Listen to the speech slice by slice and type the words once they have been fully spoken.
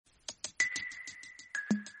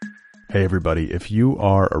Hey everybody, if you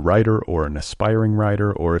are a writer or an aspiring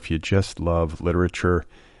writer, or if you just love literature,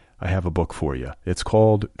 I have a book for you. It's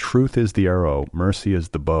called Truth is the Arrow, Mercy is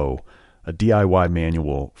the Bow, a DIY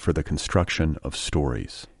manual for the construction of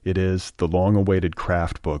stories. It is the long-awaited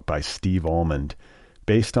craft book by Steve Almond,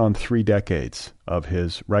 based on 3 decades of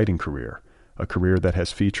his writing career, a career that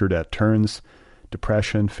has featured at turns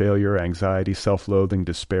depression, failure, anxiety, self-loathing,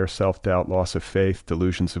 despair, self-doubt, loss of faith,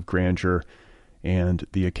 delusions of grandeur, and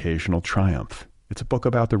the occasional triumph. It's a book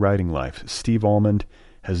about the writing life. Steve Almond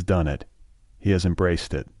has done it. He has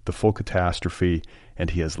embraced it, the full catastrophe, and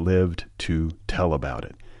he has lived to tell about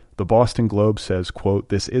it. The Boston Globe says, quote,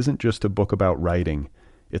 "This isn't just a book about writing,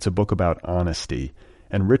 it's a book about honesty."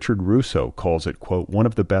 And Richard Russo calls it, quote, "one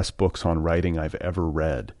of the best books on writing I've ever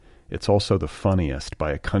read. It's also the funniest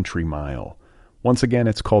by a country mile." Once again,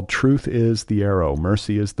 it's called Truth is the Arrow,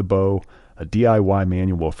 Mercy is the Bow, a DIY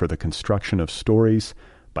manual for the construction of stories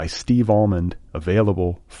by Steve Almond,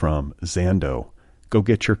 available from Zando. Go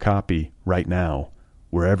get your copy right now,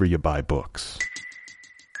 wherever you buy books.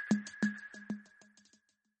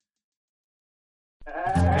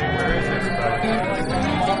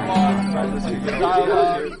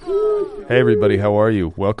 Hey everybody, how are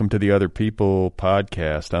you? Welcome to the Other People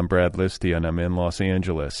podcast. I'm Brad Listy and I'm in Los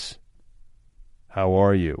Angeles. How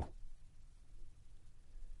are you?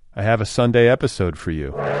 I have a Sunday episode for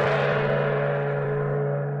you.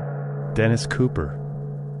 Dennis Cooper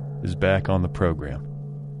is back on the program.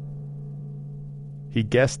 He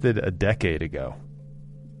guested a decade ago.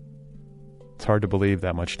 It's hard to believe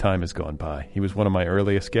that much time has gone by. He was one of my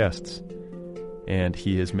earliest guests. And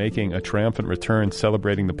he is making a triumphant return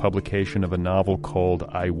celebrating the publication of a novel called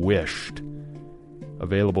I Wished,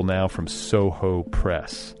 available now from Soho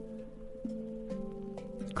Press.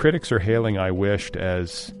 Critics are hailing I Wished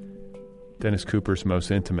as Dennis Cooper's most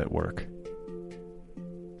intimate work.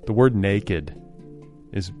 The word naked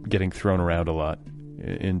is getting thrown around a lot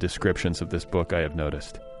in descriptions of this book, I have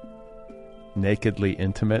noticed. Nakedly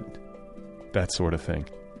intimate, that sort of thing.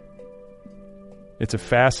 It's a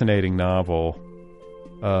fascinating novel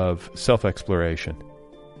of self-exploration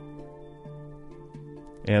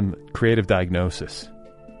and creative diagnosis,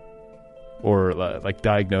 or like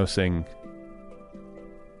diagnosing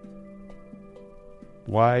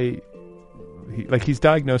why he's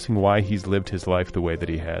diagnosing why he's lived his life the way that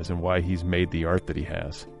he has and why he's made the art that he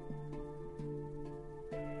has,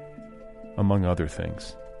 among other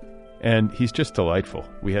things. And he's just delightful.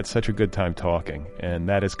 We had such a good time talking, and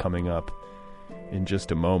that is coming up in just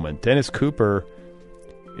a moment. Dennis Cooper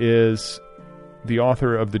is the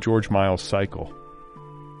author of the George Miles Cycle,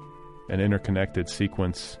 an interconnected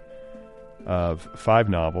sequence of 5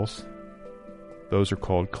 novels. Those are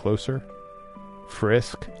called Closer,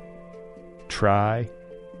 Frisk, Try,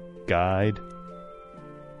 Guide,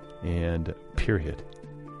 and Period.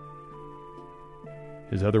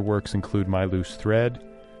 His other works include My Loose Thread,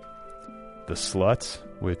 The Sluts,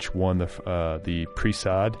 which won the Prix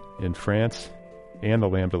Sade in France and the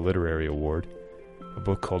Lambda Literary Award, a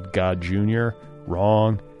book called God Jr.,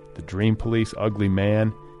 Wrong, The Dream Police, Ugly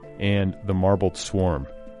Man, and The Marbled Swarm.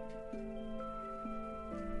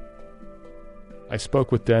 I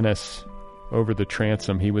spoke with Dennis over the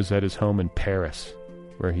transom. He was at his home in Paris,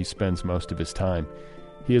 where he spends most of his time.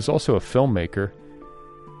 He is also a filmmaker.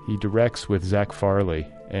 He directs with Zach Farley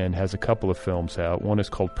and has a couple of films out. One is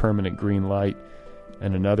called Permanent Green Light,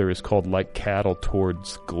 and another is called Like Cattle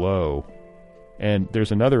Towards Glow. And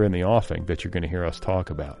there's another in the offing that you're going to hear us talk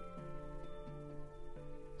about.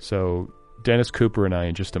 So, Dennis Cooper and I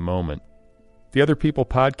in just a moment. The Other People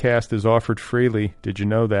podcast is offered freely. Did you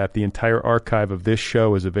know that? The entire archive of this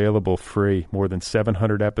show is available free. More than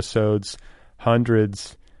 700 episodes,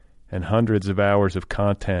 hundreds and hundreds of hours of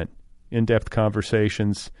content, in-depth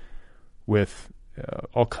conversations with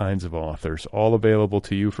all kinds of authors, all available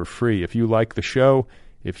to you for free. If you like the show,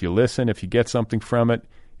 if you listen, if you get something from it,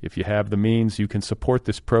 if you have the means, you can support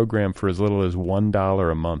this program for as little as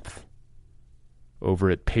 $1 a month over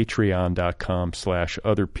at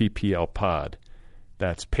patreon.com/otherpplpod.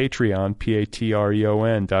 That's Patreon,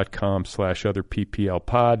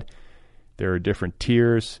 patreon.com/otherpplpod. There are different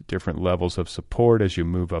tiers, different levels of support. As you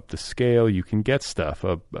move up the scale, you can get stuff,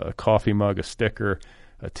 a coffee mug, a sticker,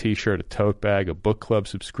 a t-shirt, a tote bag, a book club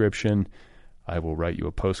subscription. I will write you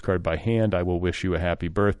a postcard by hand. I will wish you a happy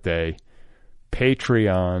birthday.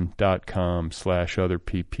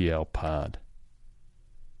 Patreon.com/otherpplpod.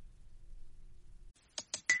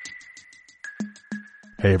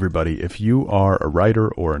 Hey everybody, if you are a writer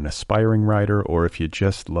or an aspiring writer, or if you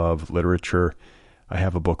just love literature, I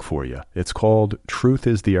have a book for you. It's called Truth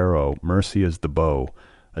is the Arrow, Mercy is the Bow,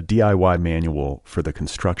 a DIY manual for the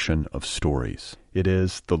construction of stories. It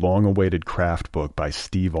is the long-awaited craft book by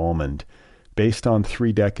Steve Almond, based on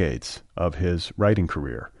 3 decades of his writing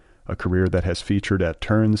career, a career that has featured at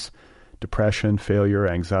turns depression, failure,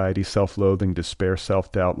 anxiety, self-loathing, despair,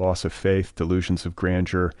 self-doubt, loss of faith, delusions of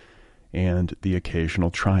grandeur, and the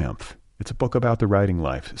occasional triumph. It's a book about the writing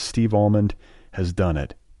life. Steve Almond has done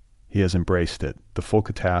it. He has embraced it, the full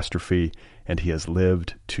catastrophe, and he has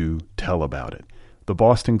lived to tell about it. The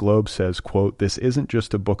Boston Globe says, quote, "This isn't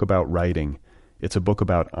just a book about writing, it's a book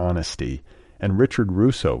about honesty." And Richard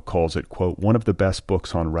Russo calls it, quote, "one of the best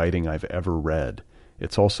books on writing I've ever read.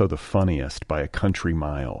 It's also the funniest by a country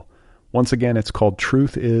mile." Once again, it's called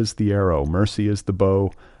Truth is the Arrow, Mercy is the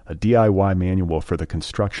Bow, a DIY manual for the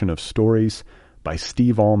construction of stories by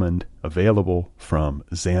Steve Almond, available from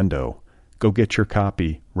Zando. Go get your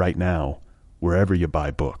copy right now, wherever you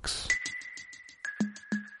buy books.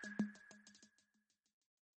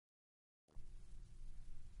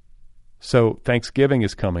 So Thanksgiving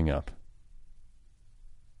is coming up.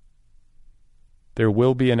 There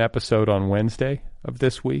will be an episode on Wednesday of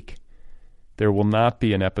this week. There will not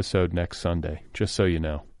be an episode next Sunday, just so you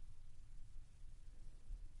know.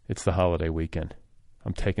 It's the holiday weekend.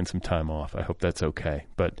 I'm taking some time off. I hope that's okay.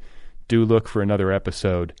 But do look for another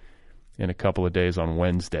episode in a couple of days on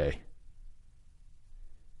Wednesday.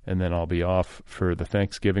 And then I'll be off for the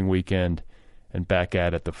Thanksgiving weekend and back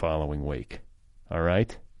at it the following week. All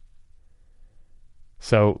right?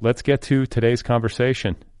 So let's get to today's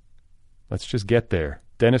conversation. Let's just get there.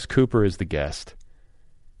 Dennis Cooper is the guest.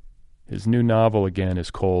 His new novel, again,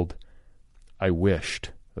 is called I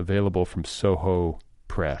Wished, available from Soho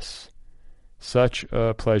Press. Such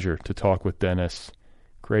a pleasure to talk with Dennis.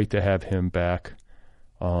 Great to have him back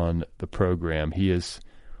on the program. He is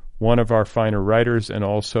one of our finer writers and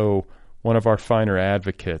also one of our finer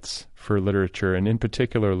advocates for literature, and in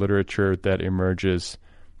particular literature that emerges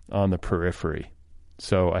on the periphery.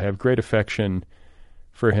 So I have great affection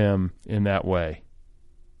for him in that way.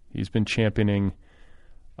 He's been championing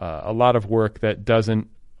a lot of work that doesn't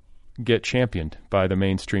get championed by the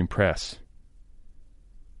mainstream press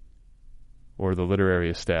or the literary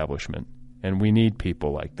establishment. And we need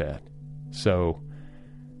people like that. So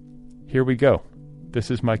here we go. This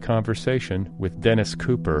is my conversation with Dennis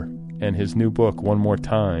Cooper, and his new book, One More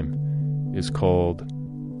Time, is called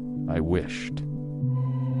I Wished.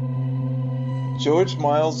 George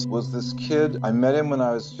Miles was this kid. I met him when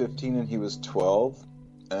I was 15 and he was 12.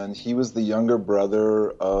 And he was the younger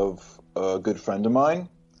brother of a good friend of mine.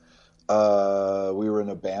 We were in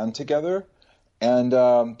a band together. And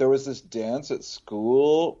there was this dance at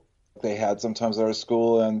school they had sometimes at our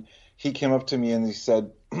school. And he came up to me and he said,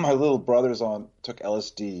 my little brother's took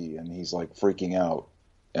LSD and he's like freaking out.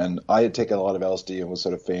 And I had taken a lot of LSD and was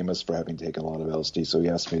sort of famous for having taken a lot of LSD. So he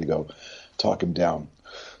asked me to go talk him down.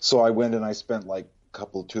 So I went and I spent like a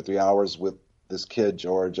couple, 2-3 hours with this kid,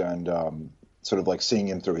 George, and sort of like seeing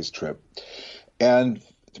him through his trip. And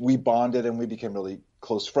we bonded and we became really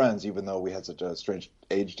close friends, even though we had such a strange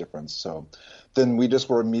age difference. So then we just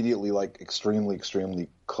were immediately like extremely, extremely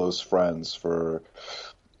close friends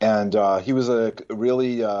and he was a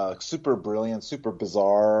really super brilliant, super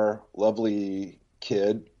bizarre, lovely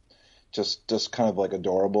kid, just kind of like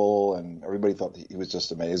adorable, and everybody thought he was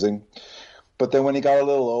just amazing. But then when he got a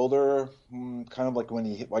little older, kind of like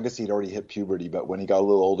I guess he'd already hit puberty, but when he got a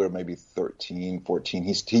little older, maybe 13, 14,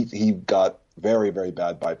 he got very, very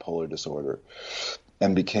bad bipolar disorder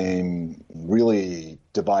and became really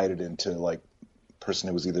divided into like a person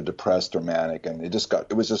who was either depressed or manic. And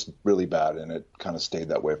it was just really bad. And it kind of stayed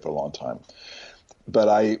that way for a long time.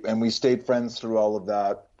 And we stayed friends through all of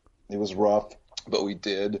that. It was rough, but we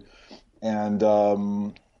did. And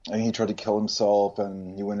he tried to kill himself,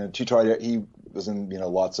 and he was in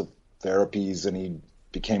lots of therapies, and he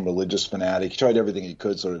became religious fanatic. He tried everything he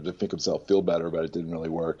could sort of to make himself feel better, but it didn't really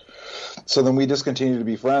work. So then we just continued to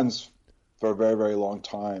be friends for a very, very long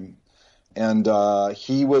time. And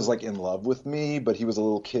he was like in love with me, but he was a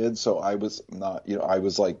little kid, so I was not, I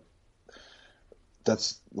was like,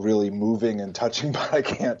 that's really moving and touching, but I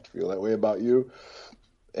can't feel that way about you.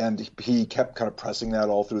 And he kept kind of pressing that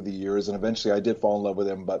all through the years. And eventually I did fall in love with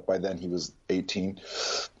him, but by then he was 18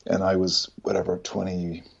 and I was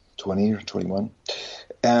 20 or 21.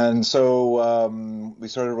 And so we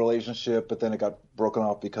started a relationship, but then it got broken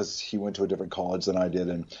off because he went to a different college than I did.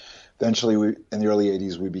 And eventually in the early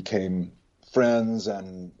 80s, we became friends,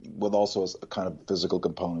 and with also a kind of physical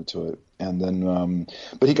component to it. And then,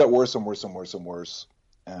 but he got worse and worse and worse and worse.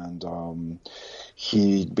 And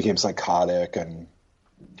he became psychotic, and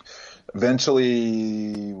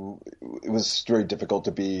Eventually, it was very difficult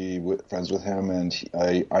to be friends with him, and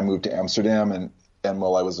I moved to Amsterdam, and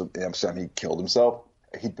while I was in Amsterdam, he killed himself.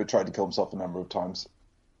 He'd tried to kill himself a number of times,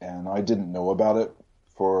 and I didn't know about it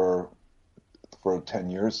for 10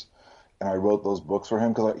 years. And I wrote those books for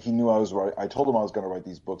him because he knew I was right. I told him I was going to write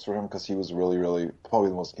these books for him because he was really, really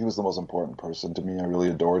probably he was the most important person to me. I really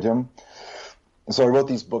adored him. And so I wrote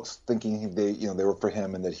these books thinking they were for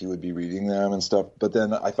him and that he would be reading them and stuff. But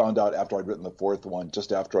then I found out after I'd written the fourth one,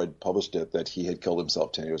 just after I'd published it, that he had killed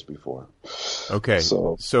himself 10 years before. Okay.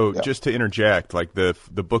 So yeah. Just to interject, like the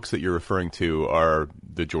books that you're referring to are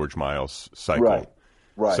the George Miles cycle.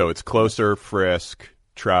 Right. So it's Closer, Frisk,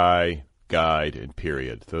 Try, Guide, and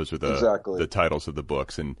Period. Those are the titles of the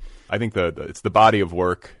books. And I think it's the body of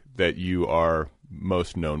work that you are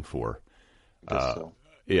most known for. I guess so.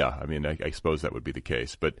 Yeah, I mean, I suppose that would be the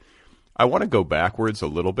case. But I want to go backwards a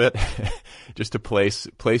little bit just to place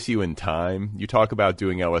you in time. You talk about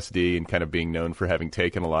doing LSD and kind of being known for having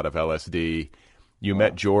taken a lot of LSD. You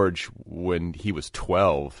met George when he was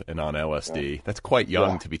 12 and on LSD. Yeah. That's quite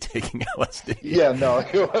young to be taking LSD. Yeah, no.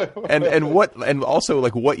 and also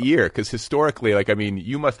like what year? Because historically, like, I mean,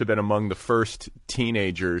 you must have been among the first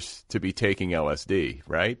teenagers to be taking LSD,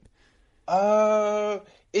 right?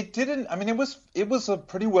 It didn't. I mean, it was a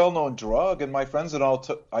pretty well-known drug, and my friends and all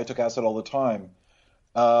I took acid all the time.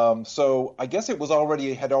 So I guess it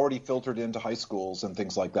had already filtered into high schools and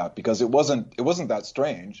things like that because it wasn't that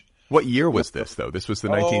strange. What year was this though? This was the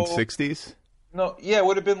 1960s? No, yeah, it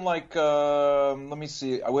would have been like let me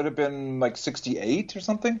see. I would have been like 68 or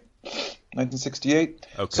something. 1968.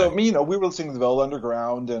 Okay. So I mean, we were listening to the Velvet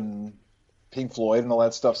Underground and Pink Floyd and all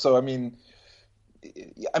that stuff. So I mean,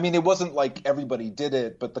 it wasn't like everybody did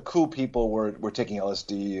it, but the cool people were taking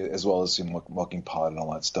LSD as well as smoking pot and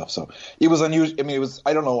all that stuff. So it was unusual. I mean,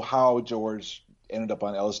 I don't know how George ended up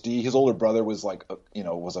on LSD. His older brother was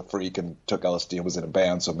was a freak and took LSD and was in a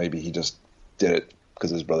band. So maybe he just did it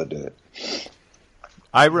because his brother did it.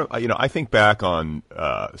 I think back on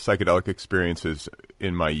psychedelic experiences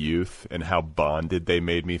in my youth and how bonded they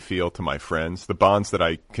made me feel to my friends. The bonds that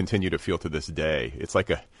I continue to feel to this day. It's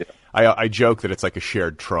like I joke that it's like a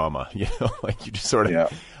shared trauma. Like you just sort of. Yeah.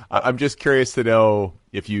 I'm just curious to know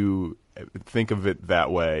if you think of it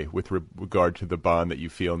that way with regard to the bond that you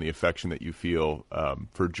feel and the affection that you feel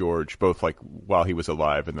for George, both like while he was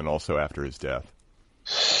alive and then also after his death.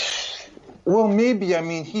 Well, maybe. I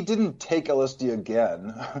mean, he didn't take LSD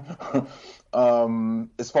again,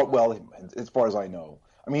 as far as I know.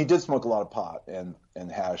 I mean, he did smoke a lot of pot and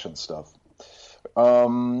hash and stuff.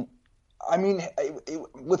 I mean,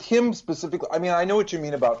 with him specifically, I mean, I know what you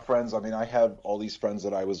mean about friends. I mean, I have all these friends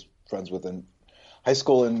that I was friends with in high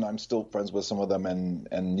school, and I'm still friends with some of them.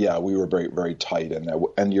 And yeah, we were very, very tight.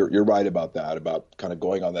 And you're right about that, about kind of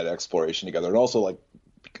going on that exploration together, and also like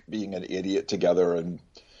being an idiot together and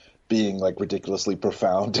being like ridiculously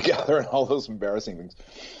profound together and all those embarrassing things.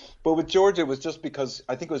 But with George, I think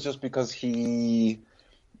it was just because he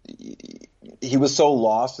was so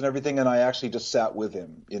lost and everything, and I actually just sat with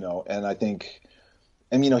him, and I think,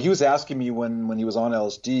 and he was asking me when he was on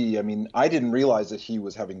LSD, I mean, I didn't realize that he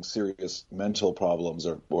was having serious mental problems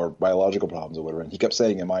or biological problems or whatever, and he kept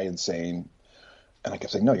saying, am I insane? And I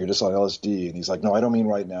kept saying, no, you're just on LSD. And he's like, no, I don't mean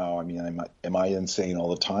right now. I mean, am I insane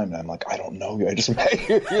all the time? And I'm like, I don't know. I just met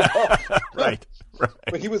you. Right.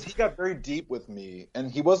 But he got very deep with me,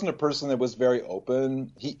 and he wasn't a person that was very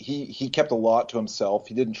open. He kept a lot to himself.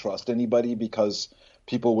 He didn't trust anybody because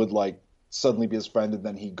people would like suddenly be his friend, and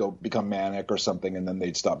then he'd go become manic or something, and then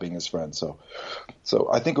they'd stop being his friend. So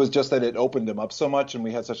I think it was just that it opened him up so much, and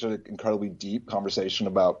we had such an incredibly deep conversation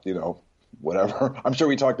about, whatever. I'm sure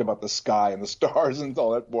we talked about the sky and the stars and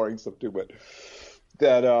all that boring stuff too, but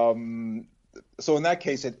that so in that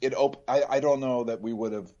case I don't know that we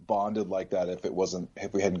would have bonded like that if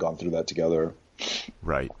we hadn't gone through that together.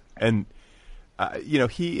 Right. And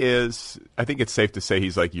he is, I think it's safe to say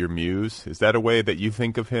he's like your muse. Is that a way that you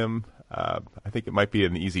think of him? I think it might be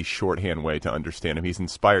an easy shorthand way to understand him. He's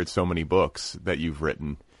inspired so many books that you've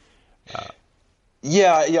written.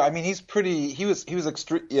 Yeah. I mean, he was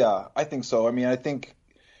extreme. Yeah, I think so. I mean,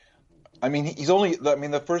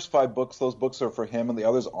 the first 5 books, those books are for him and the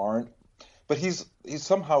others aren't, but he's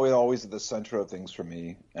somehow always at the center of things for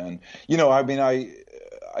me. And, I mean, I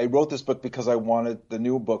wrote this book because I wanted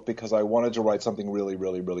to write something really,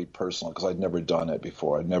 really, really personal because I'd never done it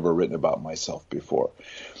before. I'd never written about myself before.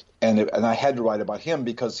 And I had to write about him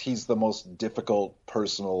because he's the most difficult,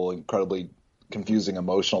 personal, incredibly confusing,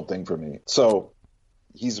 emotional thing for me. So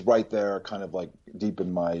he's right there kind of like deep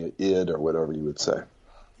in my id or whatever you would say.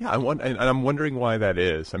 Yeah, and I'm wondering why that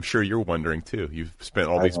is. I'm sure you're wondering too. You've spent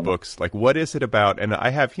all I these don't know. books. Like, what is it about? And I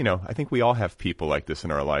have, I think we all have people like this in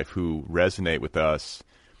our life who resonate with us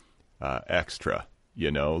extra.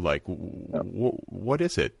 Like, Yeah. what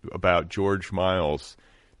is it about George Miles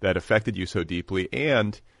that affected you so deeply?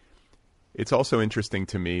 And it's also interesting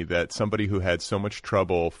to me that somebody who had so much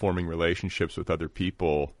trouble forming relationships with other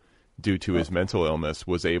people due to his mental illness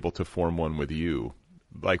was able to form one with you.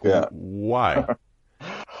 Like, Yeah. why?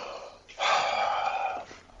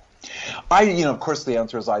 Of course, the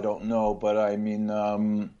answer is I don't know, but I mean,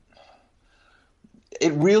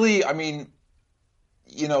 it really, I mean,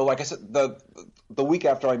 like I said, the week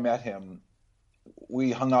after I met him,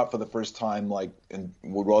 we hung out for the first time, like, and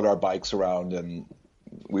we rode our bikes around, and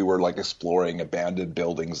we were like exploring abandoned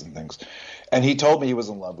buildings and things. And he told me he was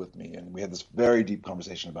in love with me, and we had this very deep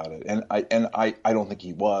conversation about it. And I don't think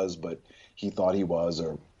he was, but he thought he was,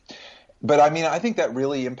 but I mean, I think that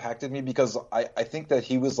really impacted me because I think that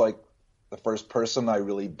he was like the first person I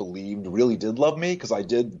really believed really did love me, because I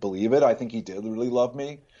did believe it. I think he did really love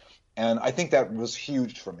me. And I think that was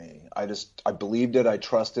huge for me. I believed it. I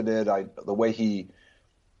trusted it. The way he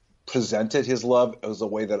presented his love was a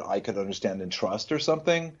way that I could understand and trust or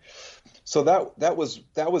something. So that was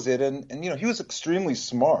it. And he was extremely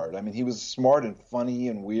smart. I mean, he was smart and funny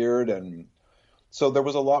and weird. And so there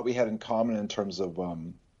was a lot we had in common in terms of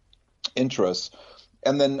interests.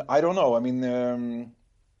 And then I don't know. I mean,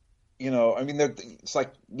 it's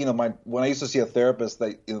like, when I used to see a therapist,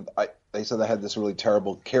 they said I had this really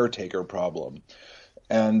terrible caretaker problem,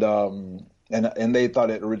 and they thought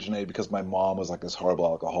it originated because my mom was like this horrible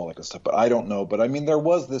alcoholic and stuff. But I don't know. But I mean, there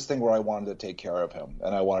was this thing where I wanted to take care of him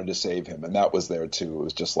and I wanted to save him, and that was there too. It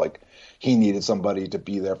was just like he needed somebody to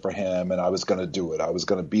be there for him, and I was going to do it. I was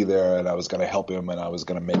going to be there, and I was going to help him, and I was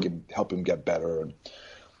going to help him get better, and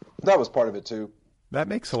that was part of it too. That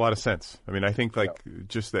makes a lot of sense. I mean, I think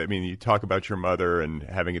you talk about your mother and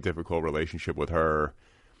having a difficult relationship with her,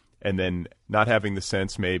 and then not having the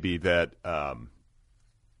sense maybe that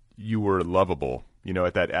you were lovable,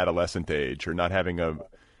 at that adolescent age, or not having a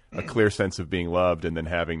clear sense of being loved, and then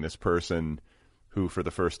having this person who for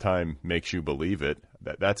the first time makes you believe it.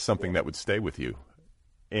 That's something that would stay with you.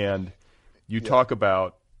 And you talk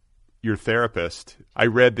about your therapist. I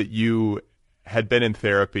read that you had been in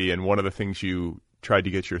therapy, and one of the things you tried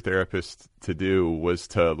to get your therapist to do was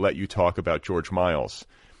to let you talk about George Miles.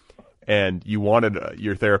 And you wanted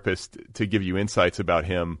your therapist to give you insights about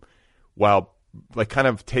him while like kind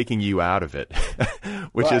of taking you out of it,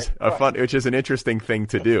 which is an interesting thing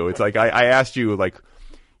to do. It's like, I asked you I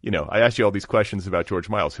asked you all these questions about George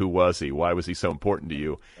Miles. Who was he? Why was he so important to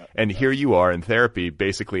you? And here you are in therapy,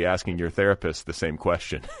 basically asking your therapist the same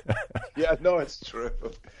question. Yeah, no, it's true.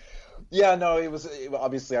 Yeah, no,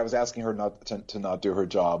 obviously I was asking her not to not do her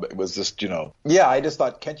job. It was just, I just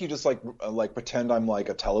thought, can't you just like pretend I'm like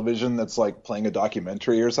a television that's like playing a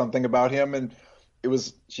documentary or something about him? And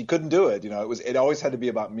she couldn't do it. It always had to be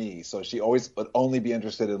about me. So she always would only be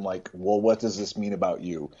interested in like, well, what does this mean about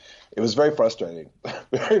you? It was very frustrating,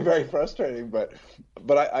 very, very frustrating. But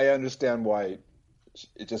I understand why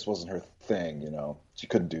it just wasn't her thing. She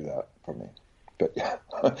couldn't do that for me. But yeah,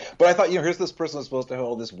 but I thought, here's this person who's supposed to have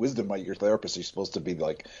all this wisdom, like your therapist. She's supposed to be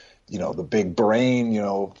like, the big brain,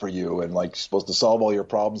 for you, and like supposed to solve all your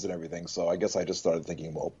problems and everything. So I guess I just started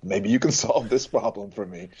thinking, well, maybe you can solve this problem for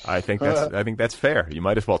me. I think that's fair. You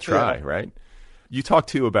might as well try, right? You talk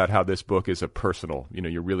too about how this book is a personal.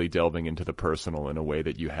 You're really delving into the personal in a way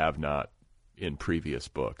that you have not in previous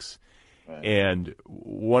books. Right. And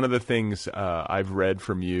one of the things I've read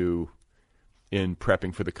from you in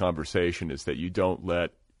prepping for the conversation is that you don't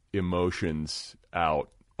let emotions out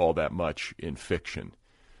all that much in fiction.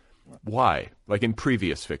 Why? Like in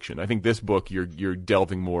previous fiction. I think this book you're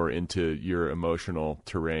delving more into your emotional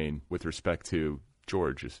terrain with respect to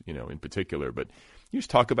George, in particular. But you just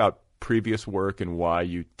talk about previous work and why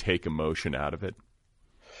you take emotion out of it.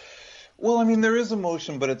 Well, I mean, there is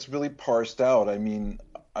emotion, but it's really parsed out. I mean,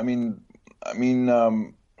 it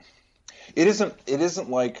isn't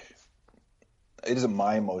like. It isn't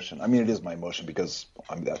my emotion. I mean, it is my emotion because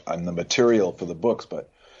I'm the material for the books. But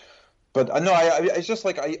no, it's just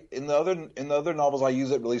like in the other novels I use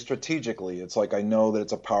it really strategically. It's like I know that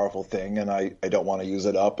it's a powerful thing, and I don't want to use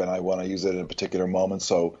it up, and I want to use it in a particular moment.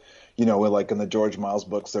 So, like in the George Miles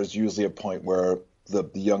books, there's usually a point where the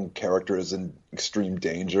young character is in extreme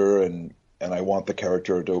danger, and I want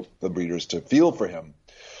the readers to feel for him,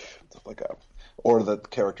 stuff like that, or that the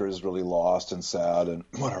character is really lost and sad and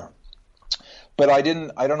whatever. But I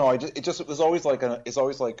don't know. It was always like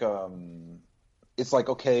it's like,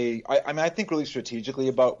 okay, I mean, I think really strategically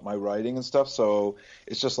about my writing and stuff. So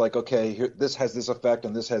it's just like, okay, here, this has this effect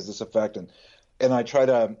and this has this effect. And I try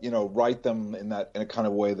to, write them in a kind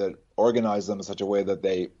of way that organize them in such a way that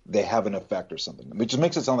they have an effect or something, which just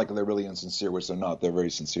makes it sound like they're really insincere, which they're not. They're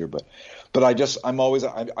very sincere, but I just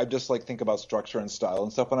like think about structure and style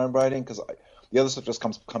and stuff when I'm writing, because the other stuff just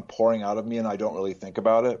comes pouring out of me and I don't really think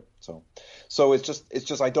about it. So it's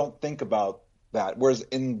just I don't think about that. Whereas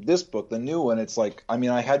in this book, the new one, it's like, I mean,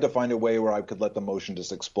 I had to find a way where I could let the emotion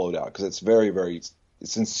just explode out, because it's very, very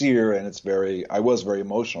sincere, and I was very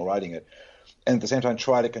emotional writing it. And at the same time,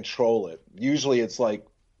 try to control it. Usually it's like,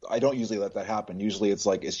 I don't usually let that happen. Usually it's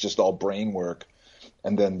like, it's just all brain work.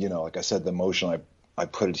 And then, like I said, the emotion, I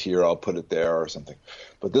put it here, I'll put it there or something.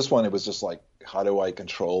 But this one, it was just like, how do I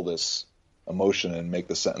control this emotion and make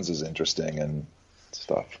the sentences interesting and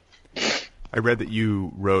stuff? I read that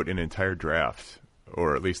you wrote an entire draft,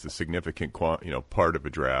 or at least a significant part of a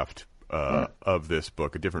draft of this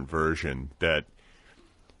book, a different version that,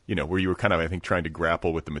 where you were kind of, I think, trying to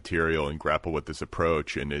grapple with the material and grapple with this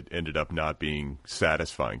approach, and it ended up not being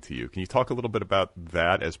satisfying to you. Can you talk a little bit about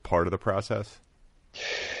that as part of the process?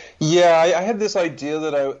 Yeah, I had this idea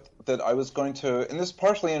that I was going to, and this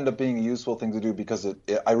partially ended up being a useful thing to do because it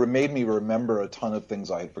made me remember a ton of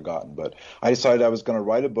things I had forgotten. But I decided I was going to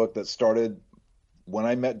write a book that started when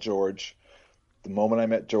I met George, the moment I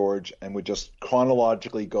met George, and would just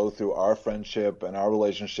chronologically go through our friendship and our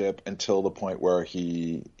relationship until the point where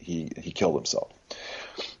he killed himself.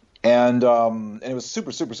 And it was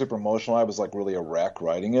super, super, super emotional. I was like really a wreck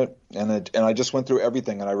writing it, and I just went through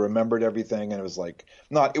everything, and I remembered everything, and it was like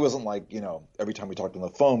it wasn't like every time we talked on the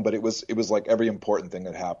phone, but it was like every important thing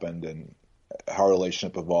that happened, and how our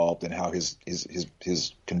relationship evolved, and how his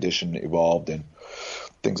condition evolved, and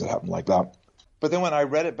things that happened like that. But then when I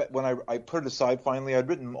read it, when I put it aside finally, I'd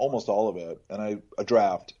written almost all of it, and a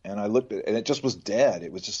draft, and I looked at it, and it just was dead.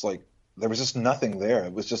 It was just like, there was just nothing there.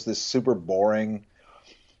 It was just this super boring,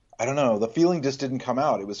 I don't know, the feeling just didn't come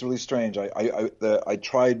out. It was really strange.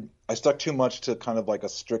 I stuck too much to kind of like a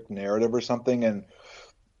strict narrative or something, and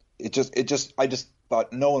I just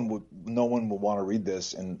thought no one would want to read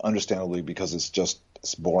this, and understandably, because it's just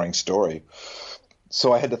this boring story.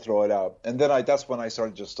 So I had to throw it out, and then that's when I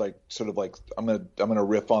started just like sort of like, I'm gonna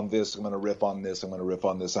riff on this, I'm gonna riff on this, I'm gonna riff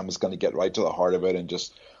on this. I'm just gonna get right to the heart of it and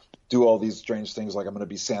just do all these strange things, like I'm gonna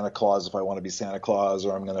be Santa Claus if I want to be Santa Claus,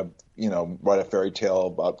 or I'm gonna write a fairy tale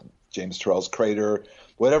about James Turrell's crater,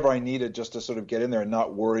 whatever I needed just to sort of get in there and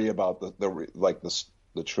not worry about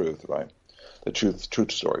the truth, right? The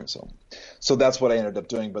truth story. So that's what I ended up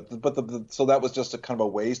doing. So that was just a kind of a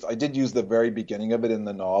waste. I did use the very beginning of it in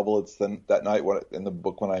the novel. It's that night in the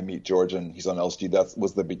book when I meet George and he's on LSD. That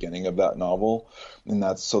was the beginning of that novel, and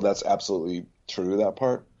that's absolutely true, that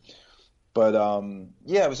part. But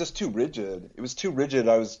it was just too rigid. It was too rigid.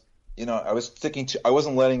 I was sticking to. I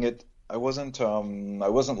wasn't letting it. I wasn't going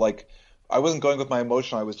with my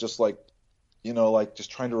emotion. I was just like,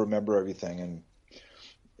 just trying to remember everything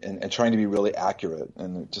and trying to be really accurate,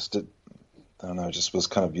 and I don't know, it just was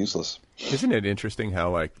kind of useless. Isn't it interesting how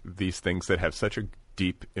like these things that have such a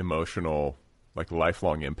deep emotional, like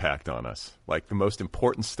lifelong impact on us, like the most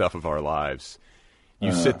important stuff of our lives,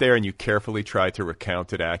 you sit there and you carefully try to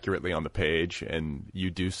recount it accurately on the page, and you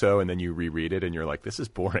do so, and then you reread it and you're like, this is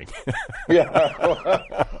boring. Yeah,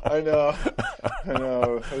 I know.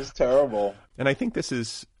 It was terrible. And I think this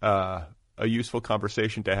is a useful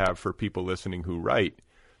conversation to have for people listening who write,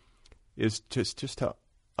 is just to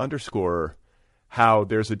underscore how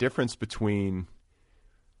there's a difference between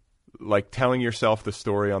like telling yourself the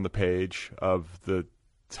story on the page of the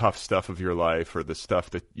tough stuff of your life or the stuff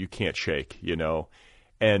that you can't shake,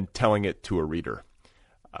 and telling it to a reader.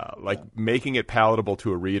 Making it palatable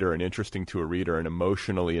to a reader and interesting to a reader and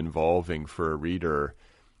emotionally involving for a reader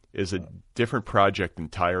is a different project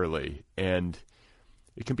entirely. And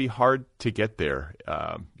it can be hard to get there.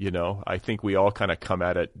 I think we all kind of come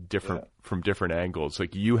at it from different angles.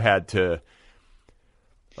 Like you had to,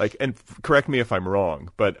 and correct me if I'm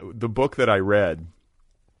wrong, but the book that I read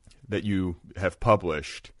that you have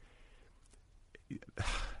published,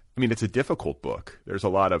 I mean, it's a difficult book. There's a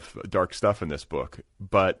lot of dark stuff in this book,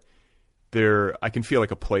 but I can feel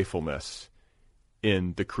like a playfulness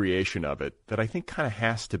in the creation of it that I think kind of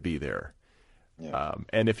has to be there. Yeah.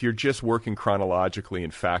 And if you're just working chronologically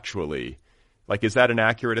and factually, like, is that an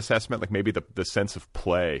accurate assessment? Like maybe the sense of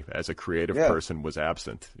play as a creative person was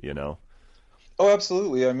absent, Oh,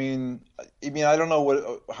 absolutely. I mean, I don't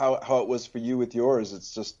know how it was for you with yours.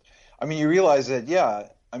 It's just, I mean, you realize that,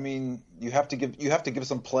 I mean, you have to give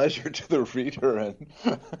some pleasure to the reader, and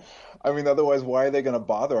I mean, otherwise, why are they going to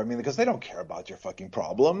bother? I mean, because they don't care about your fucking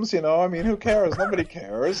problems, you know? I mean, who cares? Nobody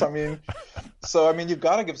cares. I mean, so I mean, you've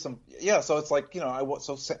got to give some. Yeah, so it's like, I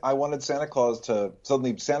wanted Santa Claus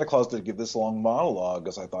to give this long monologue,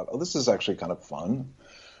 because I thought, oh, this is actually kind of fun.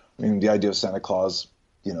 I mean, the idea of Santa Claus,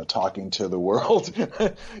 talking to the world,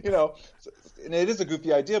 and it is a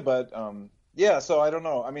goofy idea, but yeah. So I don't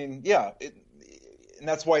know. I mean, yeah. And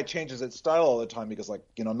that's why it changes its style all the time, because, like,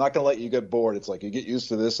 I'm not going to let you get bored. It's like you get used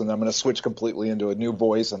to this, and I'm going to switch completely into a new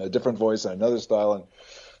voice and a different voice and another style, and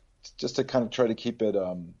just to kind of try to keep it,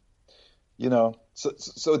 so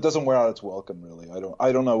it doesn't wear out its welcome, really.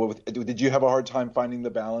 I don't know. Did you have a hard time finding the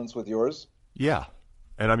balance with yours? Yeah.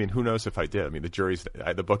 And I mean, who knows if I did? I mean,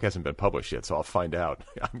 the book hasn't been published yet, so I'll find out.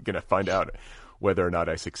 I'm going to find out whether or not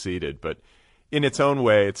I succeeded. But in its own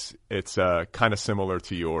way, it's kind of similar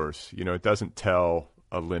to yours. It doesn't tell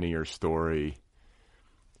a linear story.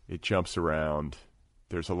 It jumps around.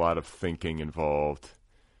 There's a lot of thinking involved.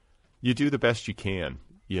 You do the best you can.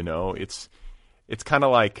 It's kind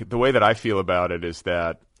of like, the way that I feel about it is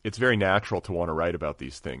that it's very natural to want to write about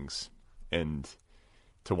these things and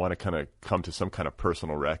to want to kind of come to some kind of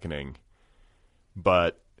personal reckoning.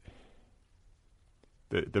 But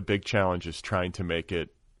the big challenge is trying to make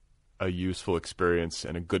it a useful experience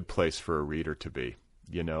and a good place for a reader to be.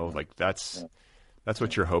 Like that's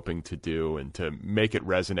what you're hoping to do, and to make it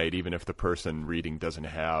resonate even if the person reading doesn't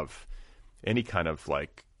have any kind of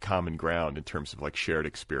like common ground in terms of like shared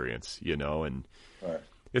experience, and right.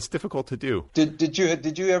 It's difficult to do. Did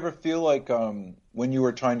you ever feel like when you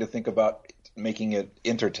were trying to think about making it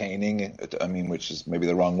entertaining, I mean, which is maybe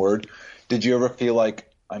the wrong word, did you ever feel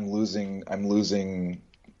like I'm losing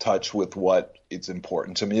touch with what it's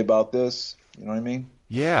important to me about this? You know what I mean?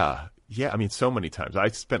 Yeah. I mean, so many times. I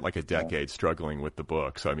spent like a decade struggling with the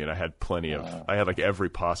book. So, I mean, I had I had like every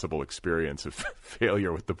possible experience of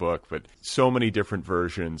failure with the book, but so many different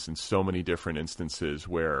versions and so many different instances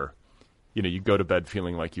where, you go to bed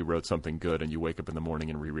feeling like you wrote something good, and you wake up in the morning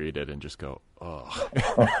and reread it and just go, oh.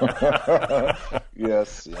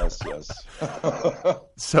 Yes.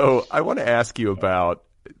 So I want to ask you about,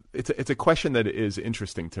 it's a question that is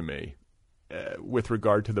interesting to me with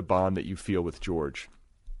regard to the bond that you feel with George,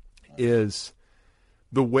 is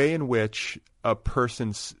the way in which a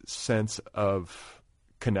person's sense of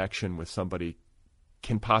connection with somebody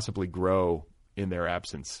can possibly grow in their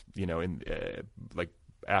absence, like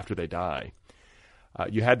after they die.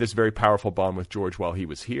 You had this very powerful bond with George while he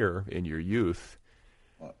was here in your youth,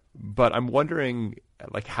 but I'm wondering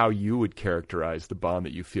like how you would characterize the bond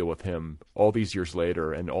that you feel with him all these years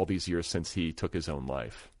later and all these years since he took his own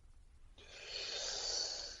life.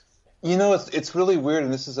 It's really weird,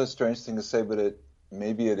 and this is a strange thing to say, but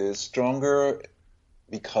maybe it is stronger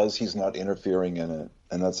because he's not interfering in it,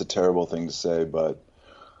 and that's a terrible thing to say, but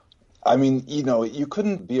I mean, you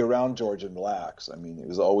couldn't be around George and relax. I mean, it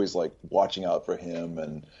was always like watching out for him,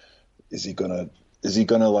 and is he gonna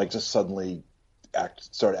like just suddenly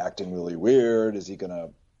start acting really weird? Is he gonna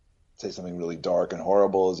say something really dark and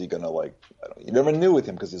horrible? Is he gonna you never knew with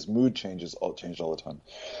him because his mood changed all the time.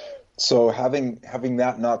 So having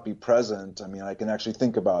that not be present, I mean, I can actually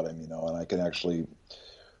think about him, and I can actually,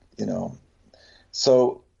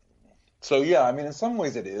 So yeah, I mean, in some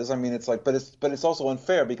ways it is. I mean, it's like, but it's also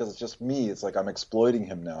unfair because it's just me. It's like I'm exploiting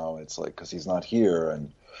him now. It's like because he's not here,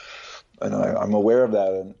 and I'm aware of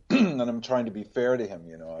that, and and I'm trying to be fair to him.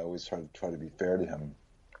 I always try to be fair to him.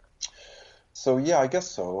 So yeah, I guess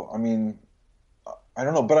so. I mean, I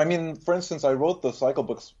don't know, but I mean, for instance, I wrote the cycle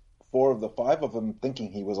books, 4 of the 5 of them,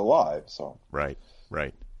 thinking he was alive. So right.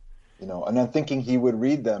 And I'm thinking he would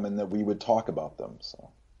read them and that we would talk about them.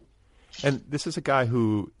 So, and this is a guy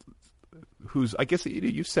who's, I guess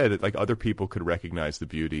you said that like other people could recognize the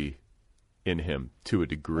beauty in him to a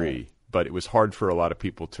degree, but it was hard for a lot of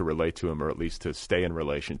people to relate to him, or at least to stay in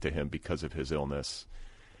relation to him because of his illness.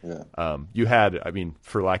 Yeah. You had, I mean,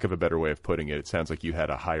 for lack of a better way of putting it, it sounds like you had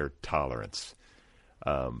a higher tolerance.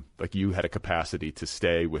 Like you had a capacity to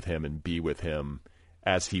stay with him and be with him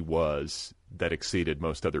as he was that exceeded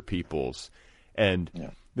most other people's. And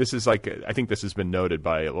this is like, I think this has been noted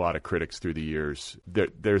by a lot of critics through the years.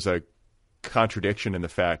 There's a contradiction in the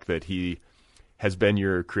fact that he has been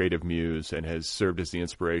your creative muse and has served as the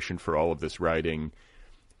inspiration for all of this writing,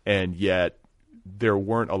 and yet there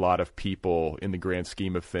weren't a lot of people in the grand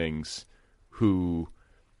scheme of things who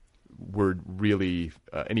were really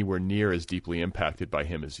anywhere near as deeply impacted by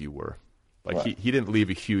him as you were. Like right. he didn't leave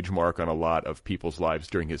a huge mark on a lot of people's lives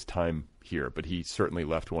during his time here, but he certainly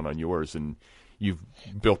left one on yours, and you've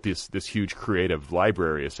built this huge creative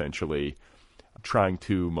library essentially. trying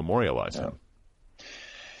to memorialize him.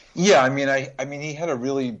 Yeah, I mean, he had a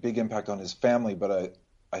really big impact on his family, but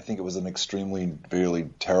I think it was an extremely, really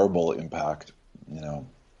terrible impact. You know,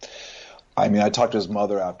 I mean, I talked to his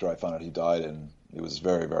mother after I found out he died, and it was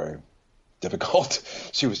very, very difficult.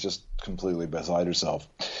 She was just completely beside herself.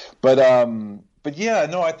 But yeah,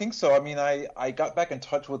 no, I think so. I mean, I got back in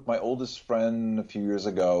touch with my oldest friend a few years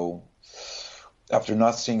ago after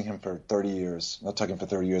not seeing him for 30 years, not talking for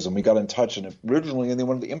 30 years, and we got in touch. And originally, and then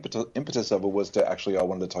one of the impetus of it was to actually, I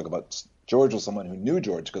wanted to talk about George with someone who knew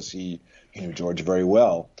George, because he knew George very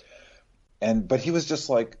well. But he was just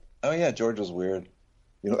like, oh yeah, George was weird.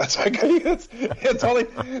 You know, that's like, it's only,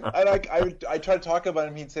 and I try to talk about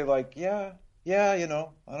him. He'd say like, yeah, you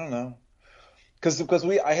know, I don't know. Because I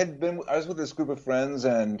was with this group of friends,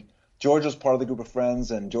 and George was part of the group of friends,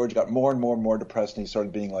 and George got more and more and more depressed, and he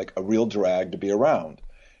started being like a real drag to be around.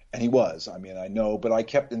 And he was. I mean, I know, but I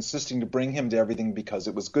kept insisting to bring him to everything because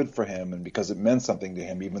it was good for him and because it meant something to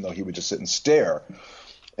him, even though he would just sit and stare.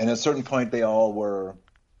 And at a certain point, I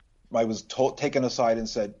was taken aside and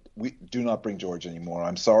said, we do not bring George anymore.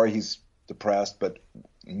 I'm sorry he's depressed, but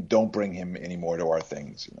don't bring him anymore to our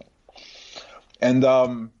things, you know.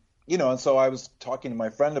 And, you know, and so I was talking to my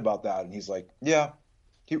friend about that, and he's like, yeah,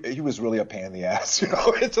 he was really a pain in the ass, you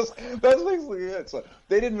know. It's just, that's basically it. So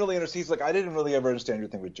they didn't really understand. He's like, I didn't really ever understand your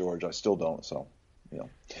thing with George. I still don't. So, you know,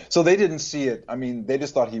 so they didn't see it. I mean, they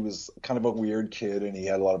just thought he was kind of a weird kid, and he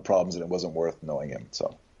had a lot of problems, and it wasn't worth knowing him.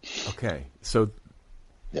 So, okay, so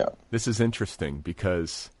yeah, this is interesting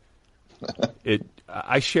because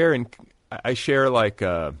I share like,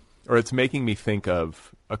 or it's making me think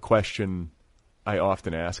of a question I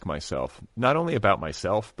often ask myself, not only about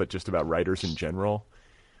myself, but just about writers in general,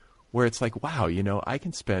 where it's like, wow, you know, I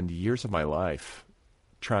can spend years of my life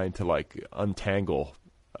trying to like untangle,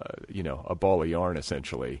 you know, a ball of yarn,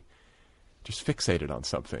 essentially, just fixated on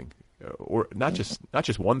something, or not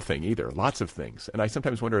just one thing either, lots of things. And I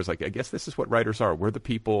sometimes wonder, is like, I guess this is what writers are. We're the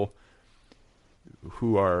people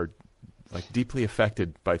who are like deeply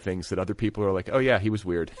affected by things that other people are like, oh yeah, he was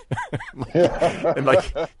weird. And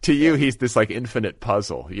like to you, he's this like infinite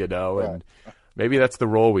puzzle, you know, and maybe that's the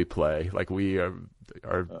role we play. Like we are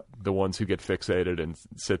the ones who get fixated and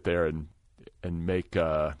sit there and make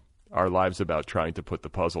our lives about trying to put the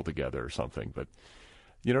puzzle together or something. But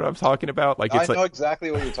you know what I'm talking about? Like it's I know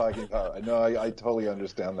exactly what you're talking about. I know, I totally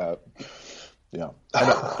understand that. Yeah.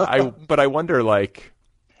 But I wonder, like,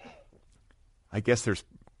 I guess there's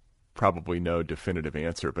probably no definitive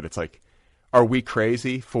answer, but it's like, are we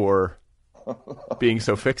crazy for being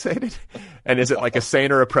so fixated? And is it like a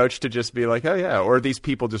saner approach to just be like, oh yeah, or are these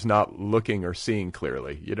people just not looking or seeing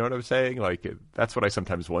clearly? You know what I'm saying? Like, that's what I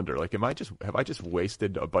sometimes wonder. Like, have I just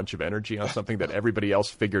wasted a bunch of energy on something that everybody else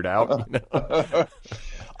figured out? You know?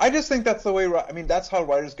 I just think that's the way, I mean, that's how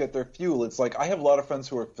writers get their fuel. It's like, I have a lot of friends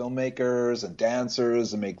who are filmmakers and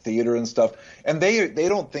dancers and make theater and stuff, and they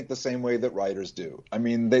don't think the same way that writers do. I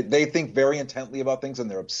mean, they think very intently about things, and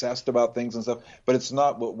they're obsessed about things and stuff, but it's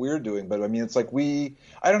not what we're doing. But I mean, it's like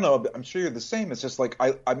I don't know, I'm sure you're the same. It's just like,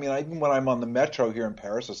 I mean, even when I'm on the metro here in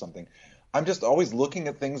Paris or something, I'm just always looking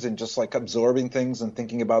at things and just like absorbing things and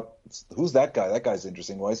thinking about, who's that guy? That guy's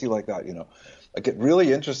interesting. Why is he like that? You know, I get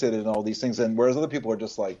really interested in all these things. And whereas other people are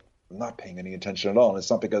just like not paying any attention at all. And it's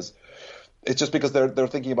not because, it's just because they're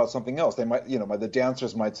thinking about something else. They might, you know, the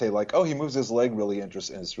dancers might say like, oh, he moves his leg really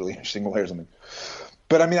interesting. It's really interesting way or something.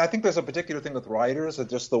 But I mean, I think there's a particular thing with writers, that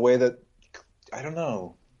just the way that, I don't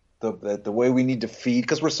know, the way we need to feed,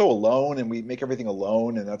 because we're so alone and we make everything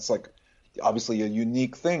alone. And that's like, obviously a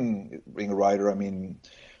unique thing being a writer. I mean,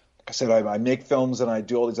 like I said, I make films and I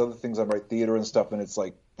do all these other things. I write theater and stuff, and it's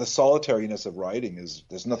like the solitariness of writing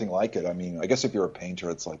there's nothing like it. I mean, I guess if you're a painter,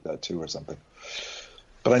 it's like that too or something.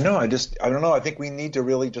 But I don't know. I think we need to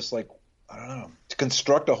really just like, I don't know, to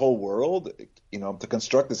construct a whole world, you know, to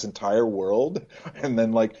construct this entire world and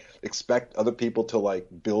then like expect other people to like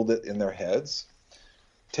build it in their heads.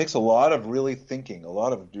 Takes a lot of really thinking, a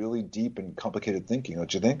lot of really deep and complicated thinking,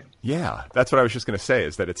 don't you think? Yeah, that's what I was just going to say,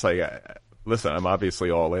 is that it's like, listen, I'm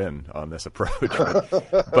obviously all in on this approach,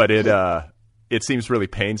 but it seems really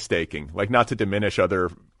painstaking, like not to diminish other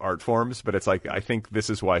art forms, but it's like, I think this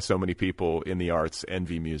is why so many people in the arts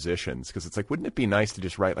envy musicians, because it's like, wouldn't it be nice to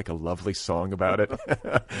just write like a lovely song about it?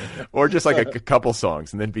 Or just like a couple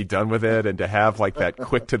songs and then be done with it, and to have like that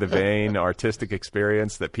quick to the vein artistic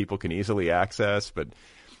experience that people can easily access. But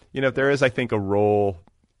you know, there is, I think, a role,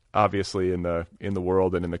 obviously, in the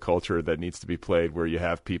world and in the culture that needs to be played, where you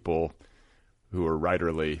have people who are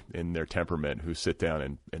writerly in their temperament, who sit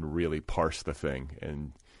down and really parse the thing.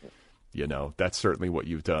 And You know, that's certainly what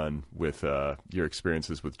you've done with your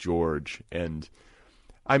experiences with George. And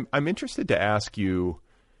I'm interested to ask you,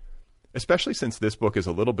 especially since this book is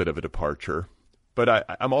a little bit of a departure, but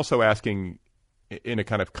I'm also asking in a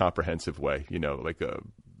kind of comprehensive way, you know, like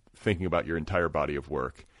thinking about your entire body of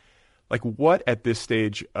work. Like, what at this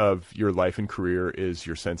stage of your life and career is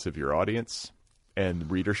your sense of your audience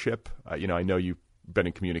and readership? You know, I know you've been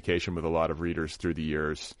in communication with a lot of readers through the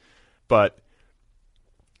years, but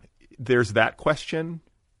there's that question.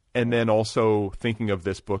 And then also thinking of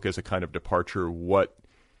this book as a kind of departure, what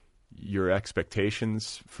your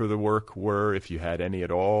expectations for the work were, if you had any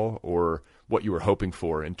at all, or what you were hoping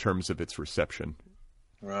for in terms of its reception.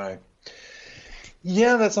 Right.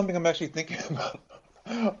 Yeah, that's something I'm actually thinking about.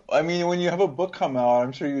 I mean, when you have a book come out,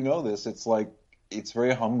 I'm sure you know this, it's like, it's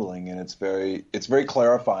very humbling and it's very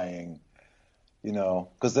clarifying, you know,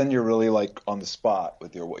 because then you're really like on the spot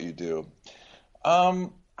with what you do.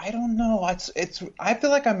 I don't know. I feel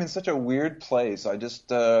like I'm in such a weird place. I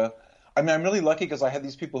just, I mean, I'm really lucky because I have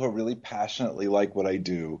these people who really passionately like what I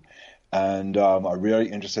do and are really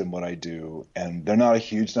interested in what I do. And they're not a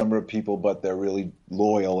huge number of people, but they're really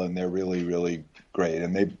loyal and they're really, really great.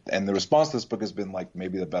 And the response to this book has been like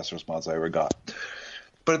maybe the best response I ever got.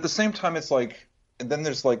 But at the same time, it's like, and then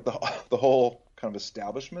there's like the whole kind of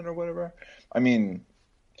establishment or whatever. I mean,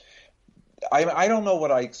 I don't know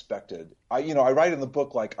what I expected. I write in the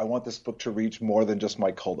book like I want this book to reach more than just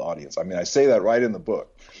my cult audience. I mean, I say that right in the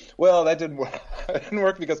book. Well, that didn't work. It didn't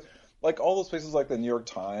work because like all those places like the New York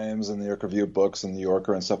Times and the New York Review of Books and the New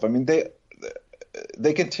Yorker and stuff. I mean,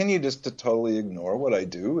 they continue just to totally ignore what I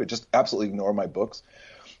do. It just absolutely ignore my books,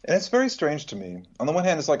 and it's very strange to me. On the one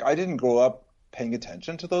hand, it's like I didn't grow up paying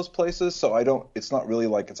attention to those places, so I don't. It's not really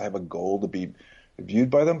like I have a goal to be viewed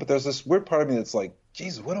by them. But there's this weird part of me that's like,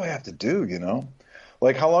 geez, what do I have to do? You know,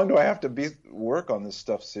 like how long do I have to work on this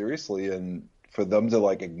stuff seriously, and for them to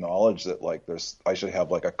like acknowledge that like I should have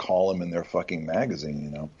like a column in their fucking magazine, you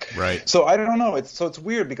know? Right. So I don't know. It's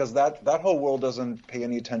weird because that whole world doesn't pay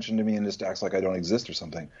any attention to me and just acts like I don't exist or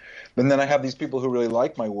something. But then I have these people who really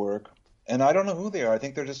like my work, and I don't know who they are. I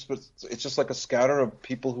think it's just like a scatter of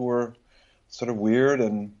people who are sort of weird,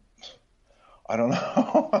 and I don't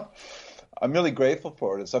know. I'm really grateful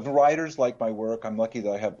for it. So if writers like my work, I'm lucky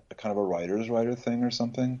that I have a kind of a writer thing or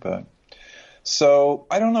something. But so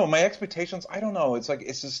I don't know. My expectations, I don't know. It's like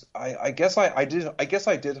it's just I guess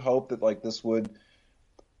I did hope that like this would,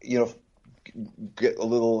 you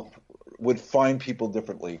know, would find people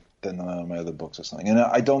differently than my other books or something. And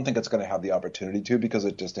I don't think it's going to have the opportunity to because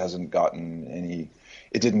it just hasn't gotten any.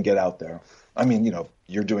 It didn't get out there. I mean, you know,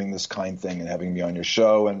 you're doing this kind thing and having me on your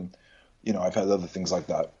show, and you know, I've had other things like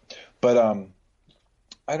that. But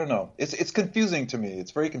I don't know. It's confusing to me.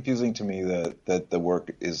 It's very confusing to me that the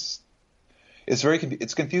work is.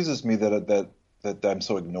 It confuses me that I'm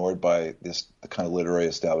so ignored by the kind of literary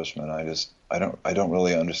establishment. I don't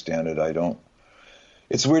really understand it.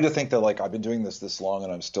 It's weird to think that like I've been doing this long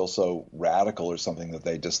and I'm still so radical or something that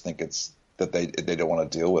they just think that they don't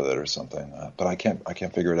want to deal with it or something. But I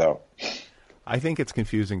can't figure it out. I think it's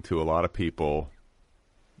confusing to a lot of people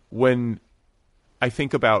when I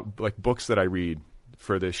think about like books that I read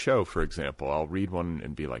for this show, for example. I'll read one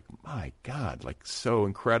and be like, my God, like so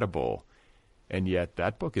incredible. And yet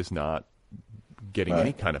that book is not getting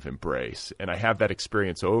any kind of embrace. And I have that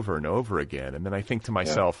experience over and over again. And then I think to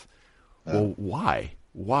myself, well, why?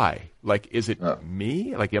 Why? Like, is it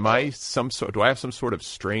me? Like, do I have some sort of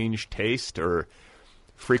strange taste or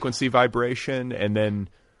frequency vibration? And then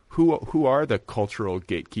who are the cultural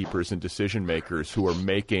gatekeepers and decision makers who are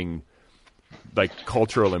making like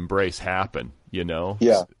cultural embrace happen? You know?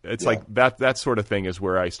 Yeah. It's like that sort of thing is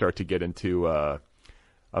where I start to get into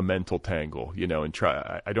a mental tangle, you know, and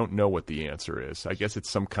I don't know what the answer is. I guess it's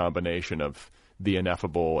some combination of the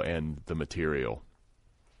ineffable and the material.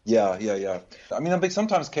 Yeah. I mean, I think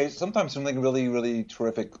sometimes something really, really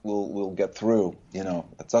terrific will get through, you know.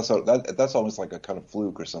 That's almost like a kind of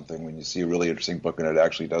fluke or something when you see a really interesting book and it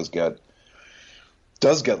actually does get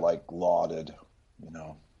like lauded, you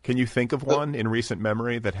know. Can you think of one in recent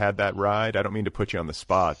memory that had that ride? I don't mean to put you on the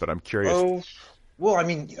spot, but I'm curious. Oh, well, I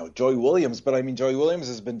mean, you know, Joey Williams, but I mean, Joey Williams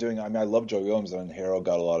has been doing, I mean, I love Joey Williams, and Harrow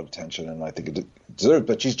got a lot of attention, and I think it deserved,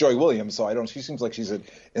 but she's Joey Williams, so she seems like she's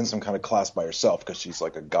in some kind of class by herself because she's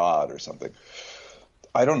like a god or something.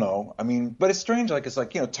 I don't know. I mean, but it's strange, like, it's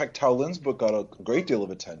like, you know, Tao Lin's book got a great deal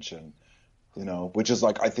of attention, you know, which is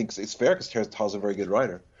like, I think it's fair because Tao's a very good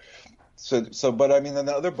writer. So, but I mean, then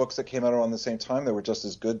the other books that came out around the same time that were just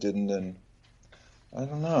as good didn't, and I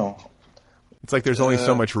don't know. It's like there's only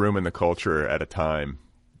so much room in the culture at a time,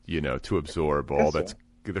 you know, to absorb all that's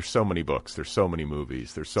there's so many books, there's so many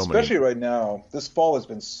movies, there's so Especially many. right now. This fall has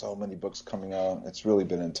been so many books coming out. It's really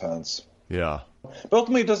been intense. Yeah. But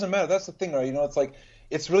ultimately, it doesn't matter. That's the thing, right? You know, it's like,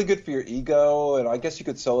 it's really good for your ego, and I guess you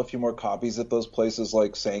could sell a few more copies if those places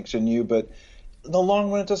like sanction you, but in the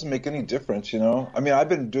long run, it doesn't make any difference, you know? I mean, I've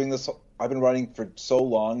been writing for so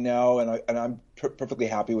long now, and I'm perfectly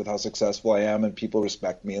happy with how successful I am, and people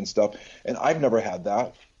respect me and stuff, and I've never had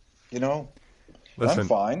that, you know? Listen, I'm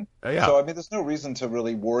fine. Yeah. So, I mean, there's no reason to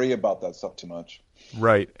really worry about that stuff too much.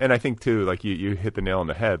 Right. And I think, too, like you hit the nail on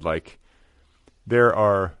the head. Like, there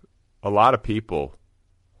are a lot of people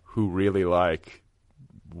who really like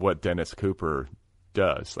what Dennis Cooper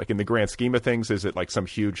does. Like, in the grand scheme of things, is it like some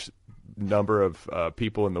huge number of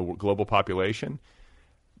people in the global population?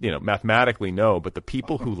 You know, mathematically, no. But the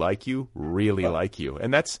people who like you really like you.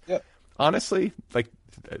 And that's, honestly, like,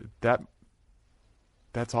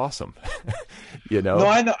 that's awesome. You know?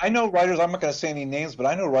 No, I know writers, I'm not going to say any names, but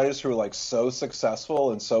I know writers who are like so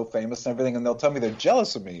successful and so famous and everything, and they'll tell me they're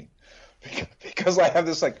jealous of me because I have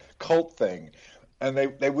this like cult thing, and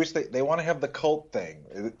they wish they want to have the cult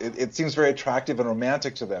thing. It seems very attractive and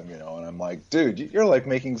romantic to them, you know, and I'm like, dude, you're like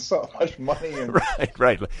making so much money. And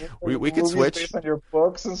right. We could switch based on your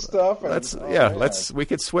books and stuff. And, we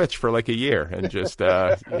could switch for like a year and just,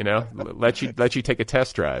 you know, let you take a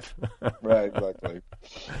test drive. Right, exactly.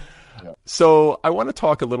 Yeah. So I want to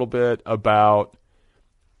talk a little bit about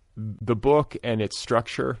the book and its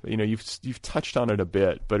structure. You know, you've touched on it a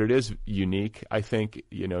bit, but it is unique. I think,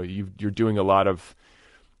 you know, you're doing a lot of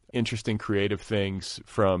interesting creative things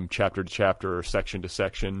from chapter to chapter or section to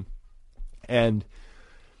section. And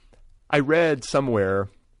I read somewhere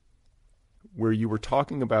where you were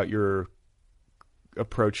talking about your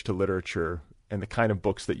approach to literature and the kind of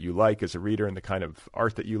books that you like as a reader and the kind of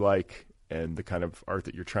art that you like and the kind of art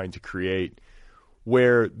that you're trying to create,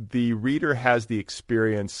 where the reader has the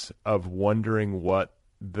experience of wondering what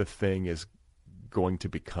the thing is going to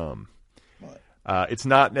become. Right. It's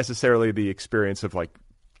not necessarily the experience of like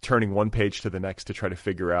turning one page to the next to try to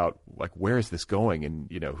figure out like, where is this going? And,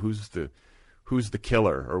 you know, who's the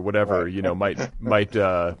killer or whatever, right. You know, might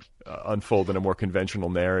unfold in a more conventional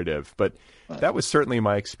narrative. But that was certainly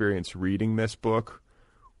my experience reading this book,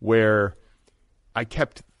 where I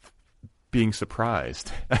kept being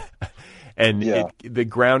surprised. And the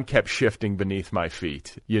ground kept shifting beneath my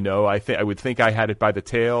feet. You know, I would think I had it by the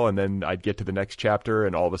tail, and then I'd get to the next chapter,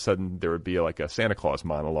 and all of a sudden there would be like a Santa Claus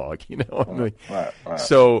monologue. You know, right.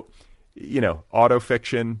 So, you know,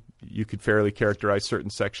 autofiction. You could fairly characterize certain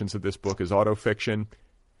sections of this book as autofiction,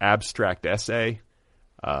 abstract essay,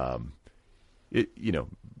 you know,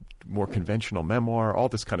 more conventional memoir, all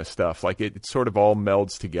this kind of stuff. Like it sort of all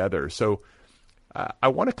melds together. So I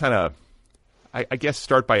want to kind of, I guess,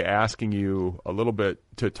 start by asking you a little bit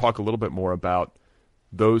to talk a little bit more about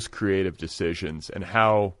those creative decisions and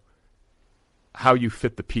how you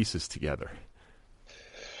fit the pieces together.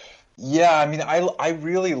 Yeah, I mean, I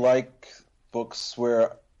really like books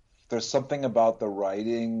where there's something about the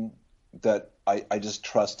writing that I just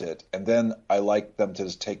trust it, and then I like them to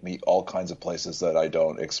just take me all kinds of places that I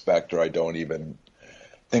don't expect or I don't even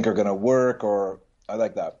think are going to work, or I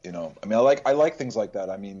like that, you know. I mean, I like things like that.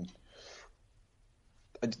 I mean,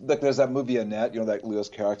 like there's that movie Annette, you know, that Lewis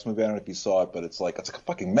Carroll's movie. I don't know if you saw it, but it's like a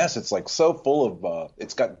fucking mess. It's like so full of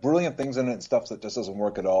it's got brilliant things in it and stuff that just doesn't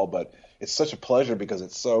work at all, but it's such a pleasure because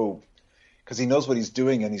he knows what he's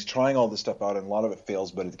doing and he's trying all this stuff out, and a lot of it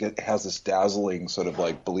fails, but it has this dazzling sort of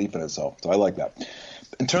like belief in itself. So I like that.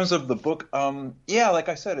 In terms of the book, like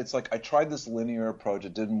I said, it's like I tried this linear approach,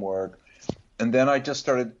 it didn't work, and then I just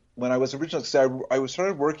started. When I was originally, I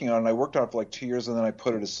started working on it, and I worked on it for like 2 years, and then I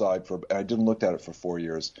put it aside and I didn't look at it for 4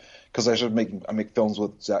 years because I make films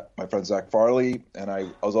with my friend Zach Farley, and I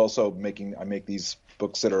make these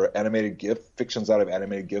books that are animated fictions out of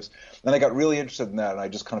animated GIFs, and I got really interested in that, and I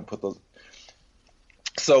just kind of put those.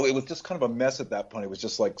 So it was just kind of a mess at that point. It was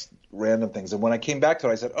just like random things. And when I came back to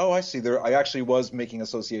it, I said, oh, I see. I actually was making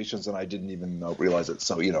associations and I didn't even realize it.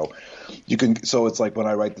 So, you know, so it's like when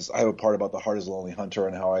I write this, I have a part about The Heart is a Lonely Hunter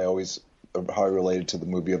and how I related to the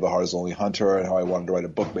movie of The Heart is a Lonely Hunter and how I wanted to write a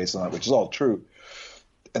book based on that, which is all true.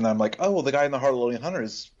 And I'm like, oh, well, the guy in The Heart of the Lonely Hunter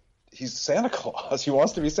he's Santa Claus. He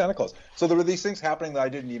wants to be Santa Claus. So there were these things happening that I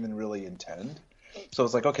didn't even really intend. So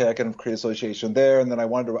it's like, okay, I can create association there, and then I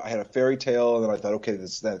had a fairy tale, and then I thought, okay, that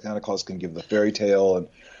Santa Claus can give the fairy tale, and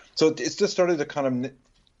so it's just started to kind of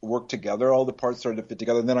work together. All the parts started to fit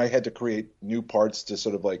together, and then I had to create new parts to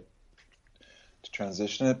sort of like to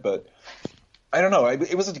transition it. But I don't know.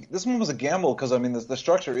 This one was a gamble because I mean the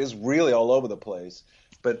structure is really all over the place,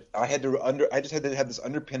 but I just had to have this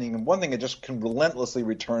underpinning. And one thing, it just relentlessly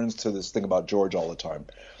returns to this thing about George all the time.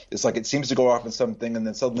 It's like it seems to go off in something, and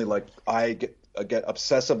then suddenly like I get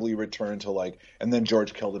obsessively returned to like, and then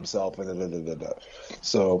George killed himself, and da, da, da, da, da.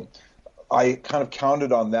 So I kind of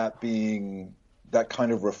counted on that being that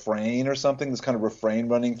kind of refrain or something, this kind of refrain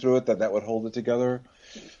running through it, that would hold it together.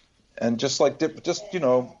 And just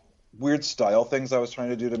weird style things I was trying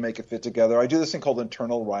to do to make it fit together. I do this thing called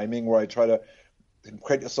internal rhyming, where I try to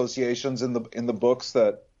create associations in the books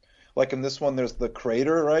that, like in this one, there's the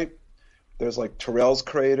crater, right? There's like Terrell's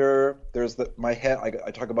crater. There's my head.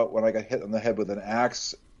 I talk about when I got hit on the head with an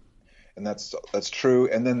axe, and that's true.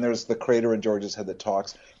 And then there's the crater in George's head that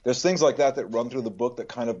talks. There's things like that run through the book that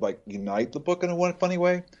kind of like unite the book in a funny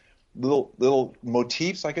way. Little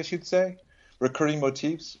motifs, I guess you'd say, recurring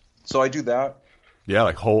motifs. So I do that. Yeah,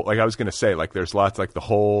 like I was going to say, like there's lots like the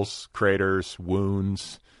holes, craters,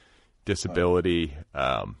 wounds, disability.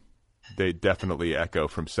 They definitely echo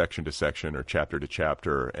from section to section or chapter to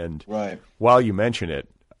chapter. And while you mention it,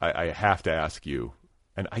 I have to ask you,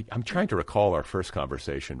 and I'm trying to recall our first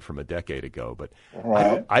conversation from a decade ago, but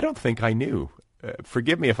I don't think I knew.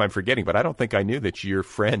 Forgive me if I'm forgetting, but I don't think I knew that your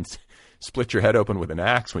friend split your head open with an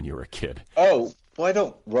axe when you were a kid. Oh, well, I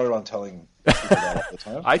don't run around telling people that all the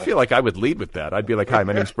time. I feel like I would lead with that. I'd be like, hi,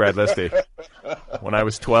 my name's Brad Listy. When I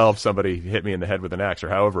was 12, somebody hit me in the head with an axe, or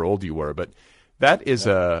however old you were. But that is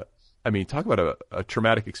talk about a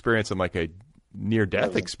traumatic experience and like a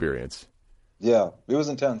near-death experience. Yeah, it was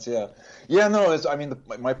intense, yeah. Yeah, no,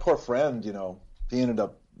 my poor friend, he ended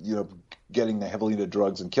up, getting heavily into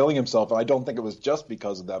drugs and killing himself. And I don't think it was just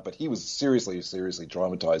because of that, but he was seriously, seriously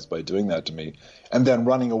traumatized by doing that to me. And then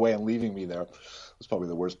running away and leaving me there was probably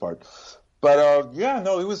the worst part. But, it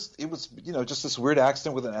was just this weird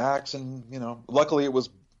accident with an axe. And, luckily it was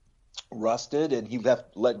rusted and he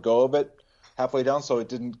let go of it halfway down so it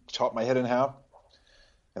didn't chop my head in half.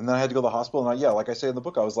 And then I had to go to the hospital. And like I say in the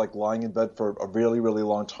book, I was like lying in bed for a really, really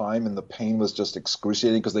long time. And the pain was just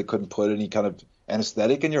excruciating because they couldn't put any kind of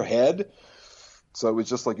anesthetic in your head. So it was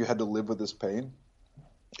just like you had to live with this pain.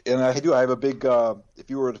 And I have a big, if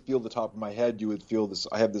you were to feel the top of my head, you would feel this.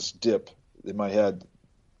 I have this dip in my head.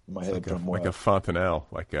 Like a fontanelle,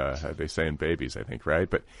 like they say in babies, I think, right?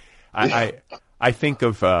 But I think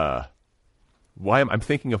of I'm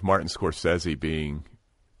thinking of Martin Scorsese being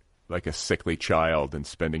like a sickly child and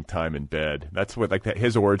spending time in bed. That's what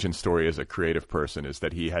his origin story as a creative person is,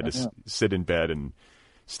 that he had to sit in bed and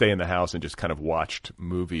stay in the house and just kind of watched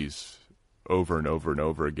movies over and over and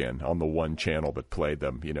over again on the one channel that played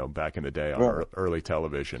them, back in the day on early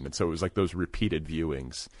television. And so it was like those repeated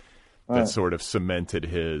viewings that sort of cemented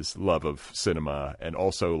his love of cinema and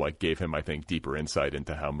also like gave him, I think, deeper insight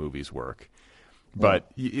into how movies work.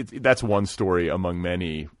 But that's one story among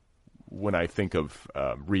many when I think of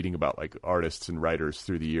reading about like artists and writers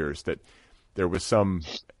through the years, that there was some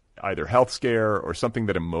either health scare or something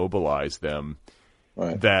that immobilized them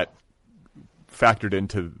that factored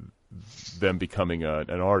into them becoming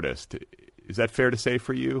an artist. Is that fair to say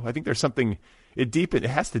for you? I think there's something, it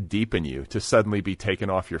has to deepen you to suddenly be taken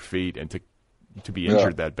off your feet and to be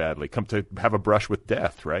injured that badly, come to have a brush with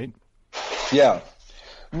death, right? Yeah.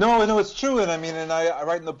 No, it's true. And I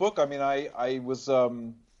write in the book, I was,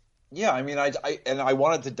 I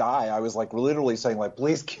wanted to die. I was like literally saying like,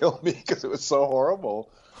 please kill me, because it was so horrible.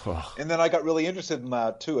 And then I got really interested in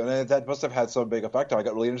that too. And that must have had some big effect. I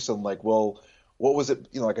got really interested in like, well, what was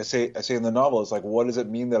it? Like I say in the novel, it's like, what does it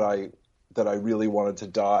mean that I really wanted to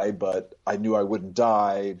die, but I knew I wouldn't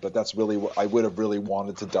die, but that's really what I would have really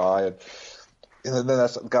wanted to die. And then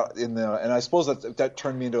that's got in there. And I suppose that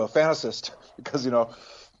turned me into a fantasist because,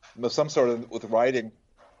 some sort of with writing,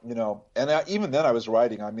 and even then I was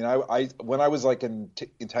writing. I when I was like in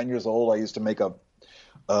 10 years old, I used to make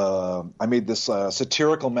I made this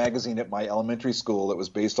satirical magazine at my elementary school that was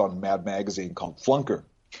based on Mad Magazine called Flunker.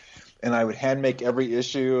 And I would hand make every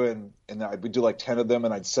issue, and I would do like 10 of them,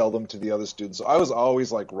 and I'd sell them to the other students. So I was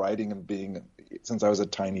always like writing and being, since I was a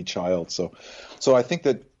tiny child. So I think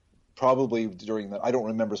that probably during that, I don't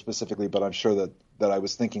remember specifically, but I'm sure that I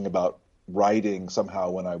was thinking about writing somehow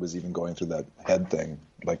when I was even going through that head thing.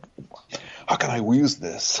 Like, how can I use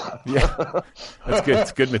this? Yeah, that's good.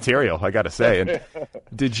 It's good material, I got to say. And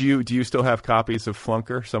do you still have copies of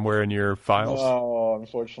Flunker somewhere in your files? No,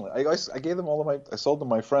 unfortunately. I gave them I sold them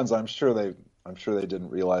to my friends. I'm sure they didn't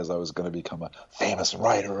realize I was going to become a famous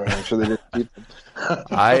writer. I'm sure they didn't keep them.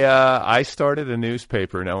 I started a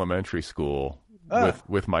newspaper in elementary school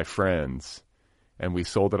with my friends, and we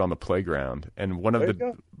sold it on the playground. And one of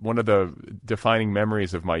the defining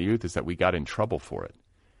memories of my youth is that we got in trouble for it.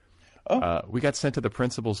 We got sent to the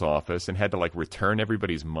principal's office and had to like return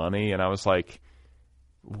everybody's money. And I was like,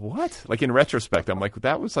 what? Like in retrospect, I'm like,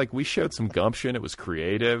 that was like, we showed some gumption. It was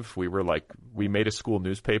creative. We were like, we made a school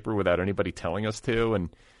newspaper without anybody telling us to. And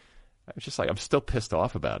I was just like, I'm still pissed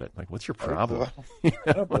off about it. Like, what's your problem?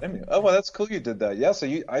 I don't blame you. Oh, well, that's cool you did that. Yeah, so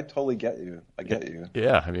I totally get you. I get you.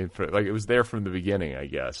 Yeah, I mean, like it was there from the beginning, I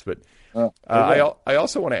guess. But I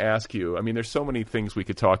also want to ask you, I mean, there's so many things we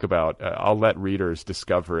could talk about. I'll let readers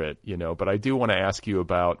discover it, but I do want to ask you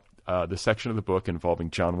about the section of the book involving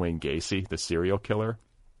John Wayne Gacy, the serial killer.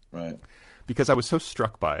 Right. Because I was so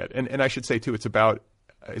struck by it. And I should say, too, it's about,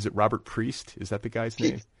 is it Robert Priest? Is that the guy's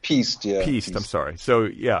name? Piest, yeah. Piest, I'm sorry. So,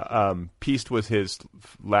 yeah, Piest was his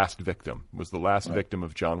last victim, was the last victim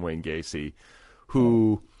of John Wayne Gacy,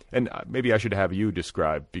 who, and maybe I should have you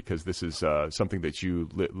describe, because this is something that you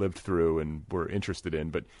lived through and were interested in,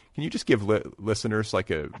 but can you just give listeners like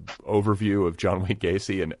a overview of John Wayne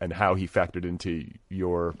Gacy and how he factored into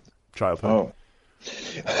your childhood?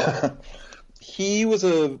 Oh. He was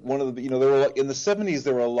one of the, there were, in the 70s,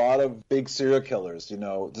 there were a lot of big serial killers,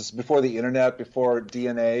 this is before the internet, before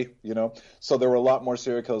DNA, so there were a lot more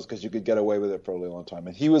serial killers because you could get away with it for a really long time.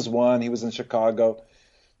 And he was one. He was in Chicago,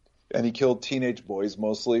 and he killed teenage boys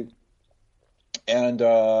mostly. And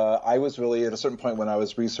I was really, at a certain point when I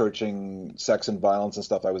was researching sex and violence and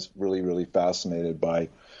stuff, I was really, really fascinated by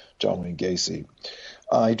John Wayne Gacy.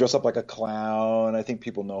 He dressed up like a clown. I think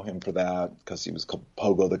people know him for that because he was called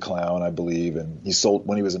Pogo the Clown, I believe. And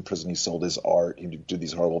when he was in prison, he sold his art. He did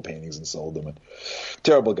these horrible paintings and sold them.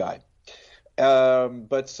 Terrible guy.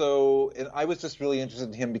 And I was just really interested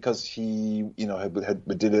in him because he,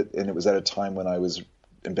 did it, and it was at a time when I was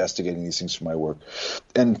investigating these things for my work.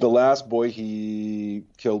 And the last boy he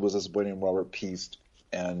killed was this boy named Robert Piest,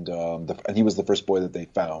 and he was the first boy that they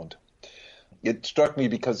found. It struck me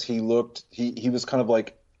because he was kind of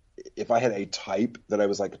like, if I had a type that I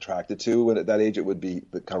was like attracted to at that age, it would be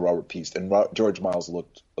the kind of Robert Piest, and George Miles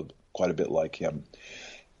looked quite a bit like him.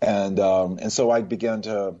 And so I began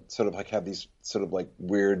to sort of like have these sort of like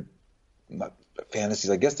weird, not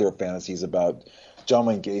fantasies, I guess they were fantasies about John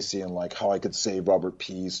Wayne Gacy and like how I could save Robert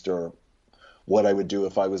Piest, or what I would do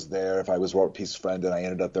if I was there, if I was Robert Piest's friend and I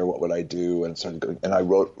ended up there, what would I do? And I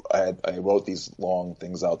wrote these long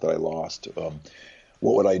things out that I lost.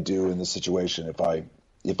 What would I do in this situation if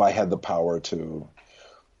I had the power to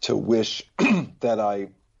wish that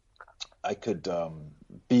I could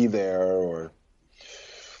be there, or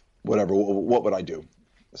whatever? What would I do?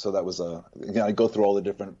 So that was I go through all the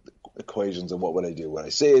different equations of what would I do? Would I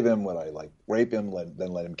save him? Would I like rape him,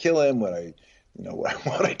 then let him kill him? Would I,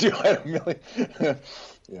 what I do? I don't really,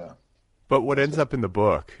 yeah. But what ends up in the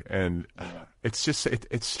book, and it's just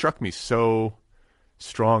it struck me so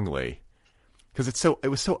strongly because it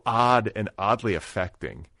was so odd and oddly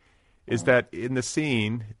affecting, is that in the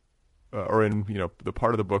scene, or in the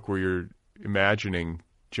part of the book where you're imagining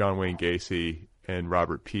John Wayne Gacy and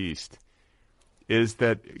Robert Piest, is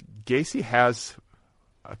that Gacy has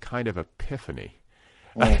a kind of epiphany.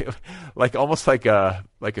 Like almost like a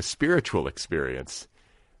spiritual experience.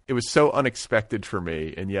 It was so unexpected for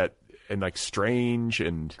me, and like strange,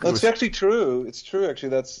 and it's actually true. It's true, actually.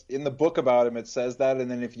 That's in the book about him. It says that,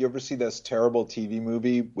 and then if you ever see this terrible TV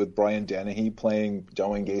movie with Brian Dennehy playing John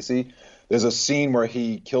Wayne Gacy, there's a scene where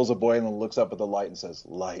he kills a boy and then looks up at the light and says,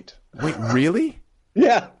 "Light." Wait, really?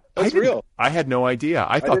 Yeah, that's real. I had no idea.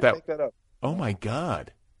 I thought didn't make that up. Oh my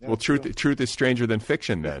God. Yeah, well, truth is stranger than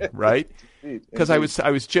fiction, then, right? Because I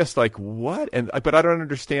was just like, what? But I don't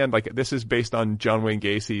understand. Like, this is based on John Wayne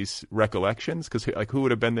Gacy's recollections. Because like, who would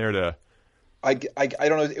have been there to? I don't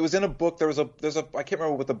know. It was in a book. There's a I can't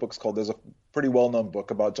remember what the book's called. There's a pretty well known book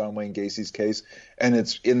about John Wayne Gacy's case, and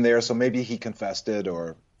it's in there. So maybe he confessed it,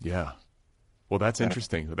 or yeah. Well, that's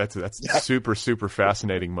interesting. That's a super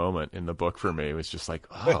fascinating moment in the book for me. It was just like,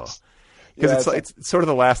 oh. Because it's sort of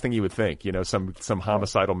the last thing you would think, some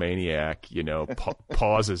homicidal maniac,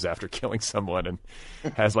 pauses after killing someone and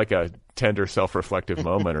has like a tender self-reflective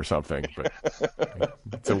moment or something. But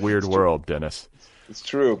it's a weird world, Dennis. It's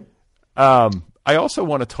true. I also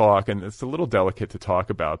want to talk, and it's a little delicate to talk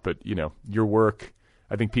about, but your work,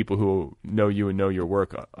 I think people who know you and know your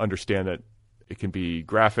work understand that it can be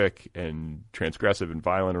graphic and transgressive and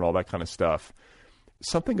violent and all that kind of stuff.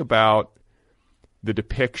 Something about the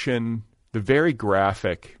depiction, the very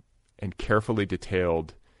graphic and carefully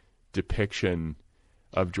detailed depiction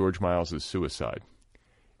of George Miles's suicide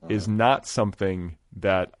is not something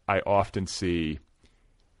that I often see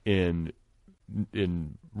in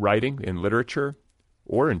writing, in literature,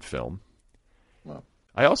 or in film. Wow.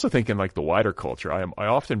 I also think in like the wider culture, I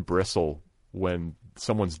often bristle when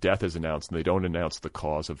someone's death is announced and they don't announce the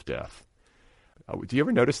cause of death. Do you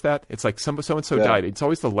ever notice that? It's like so-and-so died. It's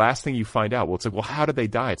always the last thing you find out. Well, it's like, well, how did they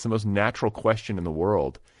die? It's the most natural question in the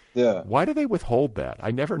world. Yeah. Why do they withhold that?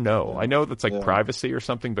 I never know. I know that's like privacy or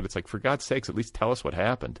something, but it's like, for God's sakes, at least tell us what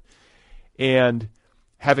happened. And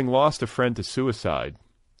having lost a friend to suicide,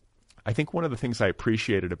 I think one of the things I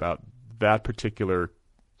appreciated about that particular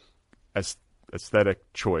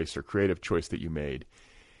aesthetic choice or creative choice that you made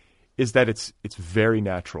is that it's very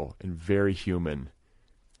natural and very human,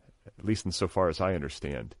 at least insofar as I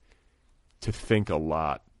understand, to think a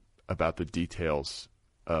lot about the details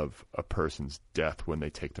of a person's death when they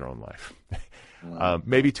take their own life.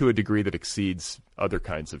 Maybe to a degree that exceeds other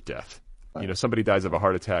kinds of death. You know, somebody dies of a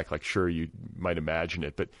heart attack, like sure you might imagine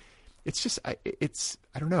it, but it's just I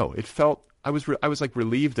don't know. It felt I was like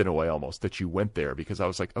relieved in a way almost that you went there, because I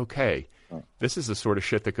was like, okay, this is the sort of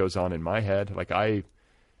shit that goes on in my head. Like of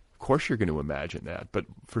course you're going to imagine that, but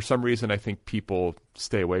for some reason I think people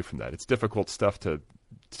stay away from that. It's difficult stuff to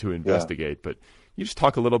investigate, but you just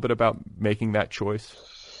talk a little bit about making that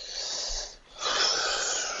choice.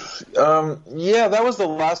 That was the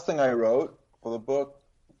last thing I wrote for the book,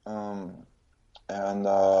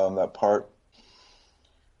 that part.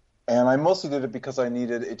 And I mostly did it because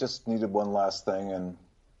it just needed one last thing and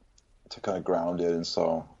to kind of ground it, and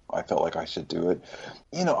so I felt like I should do it.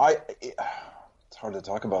 You know, it's hard to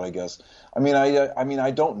talk about, I guess. I mean,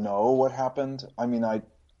 I don't know what happened. I mean, I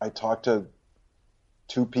talked to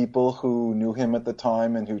two people who knew him at the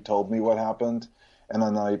time and who told me what happened, and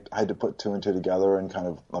then I had to put two and two together and kind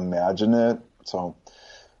of imagine it. So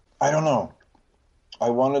I don't know. I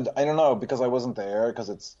don't know, because I wasn't there,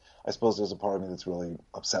 because I suppose there's a part of me that's really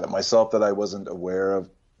upset at myself that I wasn't aware of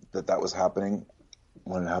that was happening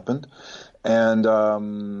when it happened. And I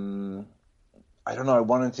don't know, I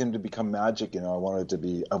wanted him to become magic, you know. I wanted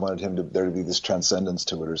there to be this transcendence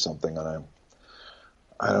to it or something, and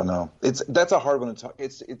I don't know. That's a hard one to talk.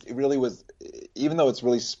 It really was, even though it's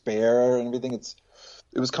really spare and everything,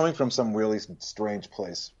 it was coming from some really strange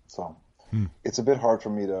place. So it's a bit hard for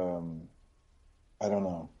me to I don't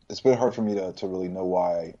know. It's a bit hard for me to really know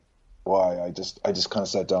why. I just kind of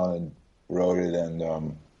sat down and wrote it and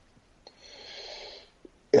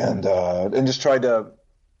just tried to,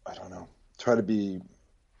 I don't know, try to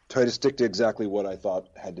stick to exactly what I thought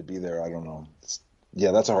had to be there. I don't know.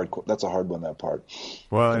 That's a hard one, that part.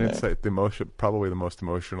 Well, and it's like probably the most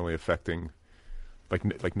emotionally affecting,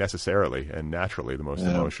 like necessarily and naturally the most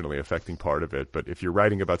emotionally affecting part of it. But if you're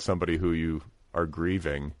writing about somebody who you are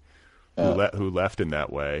grieving, who left in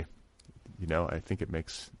that way, you know, I think it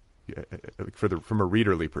makes, from a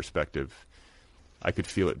readerly perspective, I could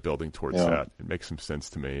feel it building towards that. It makes some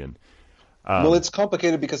sense to me. And well, it's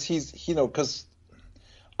complicated because because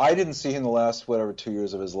I didn't see him the last 2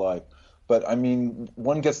 years of his life, but I mean,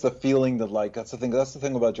 one gets the feeling that, like, that's the thing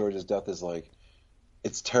about George's death is, like,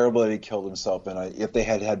 it's terrible that he killed himself, and if they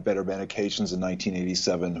had better medications in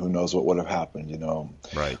 1987, who knows what would have happened, you know?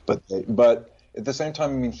 Right. But at the same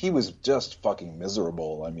time, I mean, he was just fucking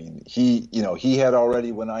miserable. I mean, he had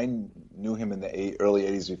already, when I knew him in the early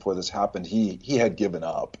 80s before this happened, he had given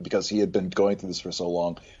up because he had been going through this for so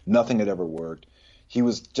long. Nothing had ever worked. He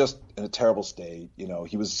was just in a terrible state. You know,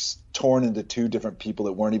 he was torn into two different people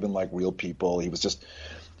that weren't even like real people. He was just,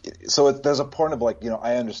 so there's a point of, like, you know,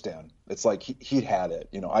 I understand. It's like he had it.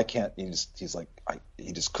 You know, I can't. He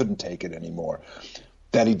just couldn't take it anymore.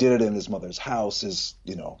 That he did it in his mother's house is,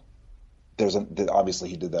 you know, obviously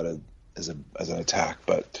he did that as an attack,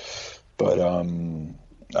 but I don't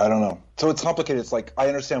know. So it's complicated. It's like, I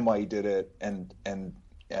understand why he did it, and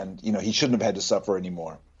you know, he shouldn't have had to suffer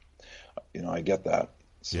anymore. You know, I get that.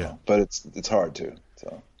 So, yeah. But it's hard too.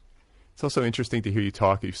 So it's also interesting to hear you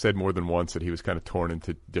talk. You've said more than once that he was kind of torn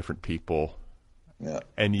into different people. Yeah.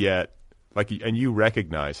 And yet, and you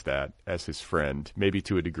recognize that as his friend, maybe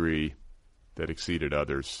to a degree that exceeded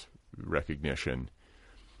others' recognition.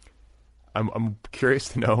 I'm curious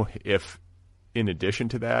to know if, in addition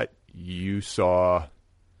to that, you saw,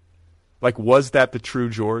 like, was that the true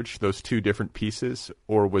George, those two different pieces,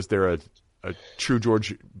 or was there a true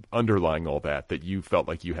George underlying all that you felt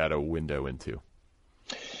like you had a window into?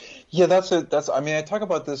 Yeah, I mean, I talk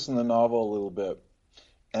about this in the novel a little bit,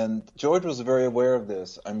 and George was very aware of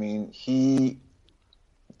this. I mean, he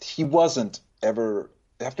wasn't ever,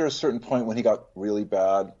 after a certain point when he got really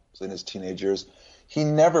bad in his teenage years, he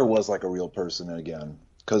never was like a real person again,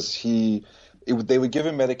 because they would give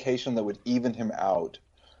him medication that would even him out,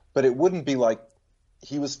 but it wouldn't be like,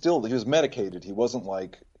 he was medicated. He wasn't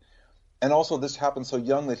like, and also this happened so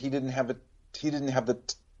young that he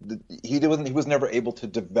was never able to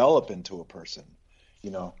develop into a person,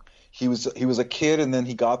 you know. he was a kid, and then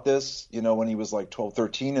he got this, when he was like 12,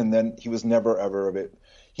 13, and then he was never ever of it.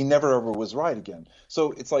 He never ever was right again.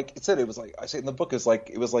 So it's like it was like I say in the book, it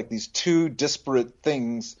was like these two disparate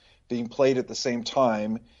things being played at the same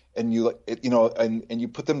time, and and you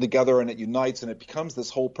put them together and it unites and it becomes this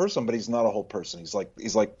whole person, but he's not a whole person. He's like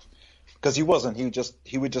because he wasn't.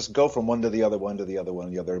 He would just go from one to the other, one to the other, one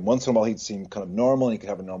to the other. And once in a while he'd seem kind of normal and he could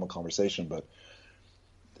have a normal conversation, but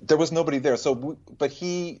there was nobody there. So,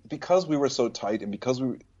 because we were so tight and because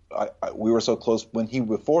we were so close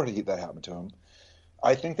before that happened to him,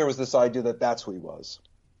 I think there was this idea that that's who he was.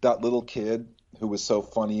 That little kid who was so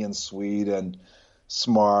funny and sweet and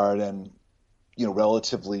smart and,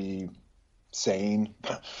 relatively sane.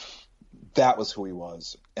 That was who he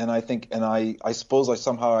was. And I think, and I suppose I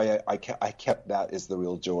kept that as the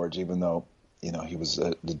real George, even though, he was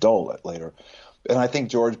an adult later. And I think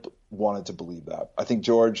George wanted to believe that. I think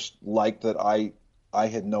George liked that I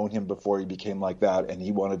had known him before he became like that, and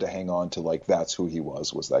he wanted to hang on to like that's who he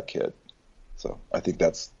was that kid. So I think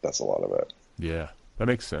that's a lot of it. Yeah, that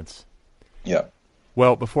makes sense. Yeah.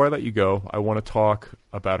 Well, before I let you go, I want to talk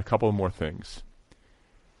about a couple of more things.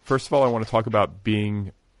 First of all, I want to talk about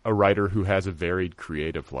being a writer who has a varied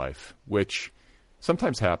creative life, which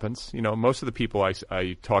sometimes happens. Most of the people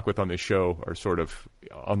I talk with on this show are sort of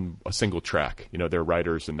on a single track. They're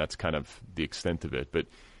writers, and that's kind of the extent of it. But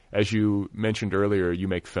as you mentioned earlier, you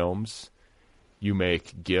make films, you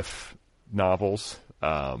make GIF novels,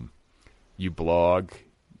 you blog,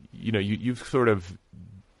 you've sort of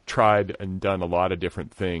tried and done a lot of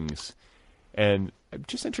different things. And I'm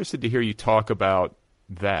just interested to hear you talk about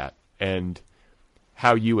that and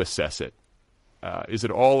how you assess it. Is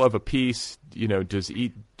it all of a piece? Do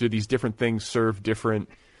these different things serve different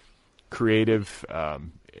creative,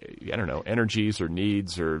 energies or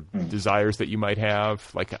needs or desires that you might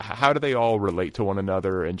have? Like, how do they all relate to one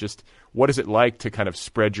another? And just what is it like to kind of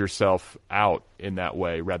spread yourself out in that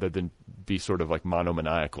way rather than be sort of like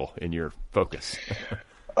monomaniacal in your focus?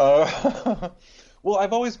 Well,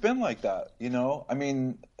 I've always been like that, I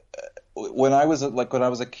mean, when I was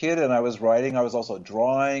a kid and I was writing, I was also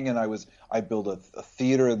drawing, and I built a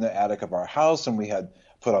theater in the attic of our house, and we had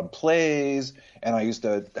put on plays, and I used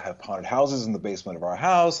to have haunted houses in the basement of our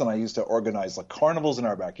house, and I used to organize like carnivals in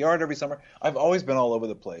our backyard every summer. I've always been all over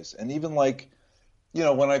the place, and even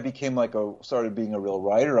when I became started being a real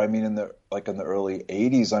writer, I mean, in the early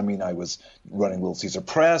 80s, I mean, I was running Little Caesar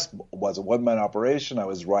Press, was a one-man operation. I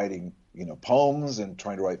was writing, poems and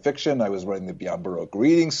trying to write fiction. I was writing the Beyond Baroque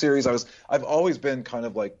reading series. I've always been kind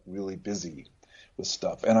of like really busy with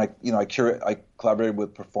stuff. And I collaborated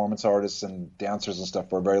with performance artists and dancers and stuff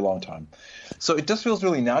for a very long time. So it just feels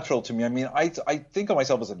really natural to me. I mean, I think of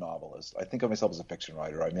myself as a novelist. I think of myself as a fiction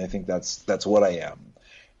writer. I mean, I think that's what I am.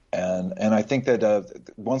 And I think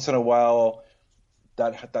that once in a while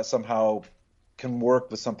that somehow can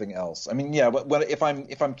work with something else. I mean, yeah, if I'm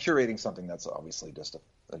curating something, that's obviously just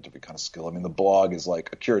a different kind of skill. I mean, the blog is like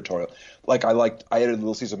a curatorial. Like I edited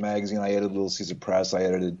Little Caesar Magazine, I edited Little Caesar Press, I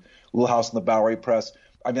edited Little House in the Bowery Press.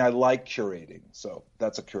 I mean, I like curating, so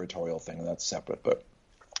that's a curatorial thing, and that's separate. But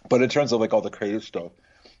in terms of like all the creative stuff,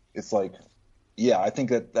 it's like, yeah, I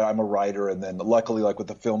think that I'm a writer, and then luckily, like with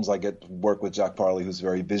the films, I get to work with Jack Farley, who's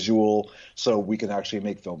very visual, so we can actually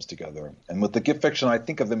make films together. And with the gift fiction, I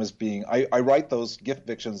think of them as being, I write those gift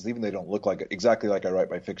fictions, even they don't look like exactly like I write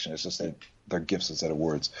my fiction. It's just that they're gifts instead of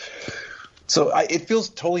words. So it feels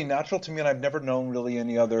totally natural to me, and I've never known really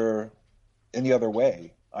any other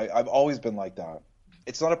way. I've always been like that.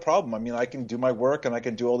 It's not a problem. I mean, I can do my work, and I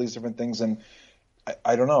can do all these different things, and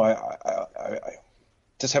I don't know. I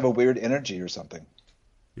just have a weird energy or something.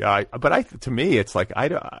 Yeah, to me, it's like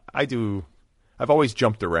I've always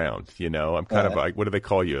jumped around, I'm kind of like, what do they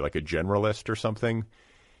call you? Like a generalist or something?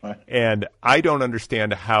 Right. And I don't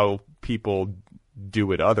understand how people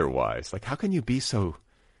do it otherwise. Like, how can you be so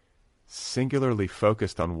singularly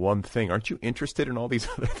focused on one thing? Aren't you interested in all these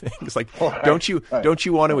other things? Like, right. don't you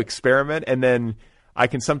want to experiment? And then I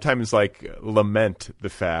can sometimes like lament the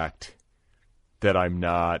fact that I'm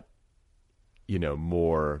not,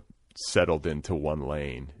 more settled into one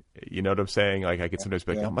lane. You know what I'm saying? Like I could sometimes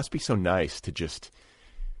be like, it must be so nice to just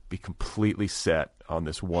be completely set on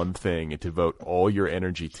this one thing and to devote all your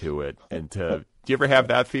energy to it. And do you ever have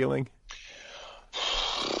that feeling?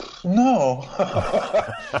 No,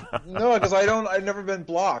 no, because I've never been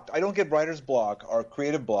blocked. I don't get writer's block or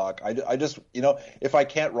creative block. I just, if I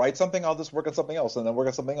can't write something, I'll just work on something else and then work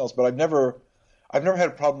on something else. But I've never had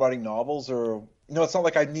a problem writing novels or, it's not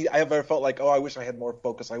like I have ever felt like, I wish I had more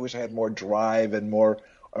focus. I wish I had more drive and more.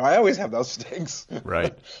 I always have those things.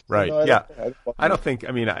 Right. I don't think,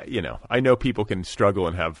 I know people can struggle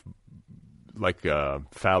and have like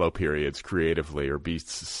fallow periods creatively, or be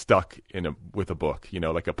stuck with a book. You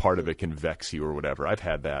know, like a part of it can vex you or whatever. I've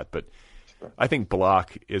had that, but I think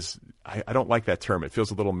block is. I don't like that term. It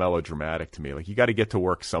feels a little melodramatic to me. Like you got to get to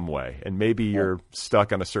work some way, and maybe you're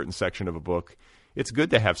stuck on a certain section of a book. It's good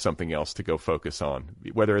to have something else to go focus on,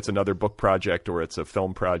 whether it's another book project or it's a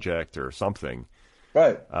film project or something.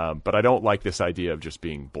 Right. But I don't like this idea of just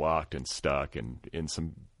being blocked and stuck and in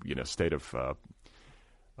some state of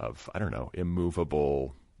I don't know,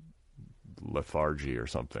 immovable lethargy or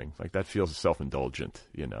something. Like that feels self-indulgent,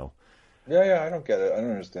 Yeah, I don't get it. I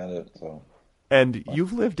don't understand it. So. And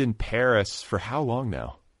you've lived in Paris for how long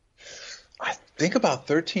now? I think about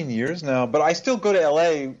 13 years now, but I still go to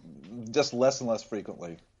LA just less and less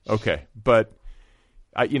frequently. Okay, but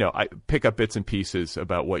I pick up bits and pieces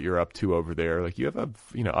about what you're up to over there. Like you have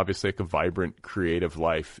obviously like a vibrant creative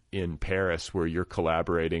life in Paris where you're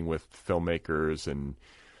collaborating with filmmakers and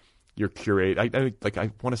you're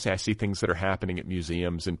I want to say I see things that are happening at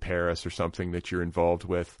museums in Paris or something that you're involved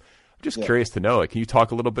with. I'm just curious to know, like, can you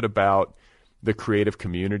talk a little bit about the creative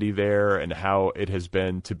community there and how it has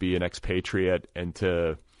been to be an expatriate and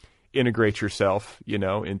to integrate yourself,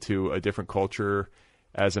 into a different culture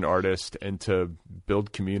as an artist and to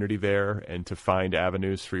build community there and to find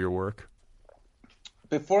avenues for your work?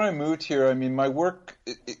 Before I moved here, I mean, my work,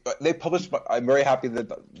 they published, I'm very happy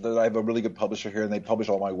that I have a really good publisher here and they publish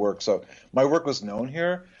all my work. So my work was known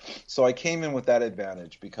here. So I came in with that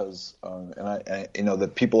advantage because,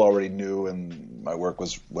 that people already knew and my work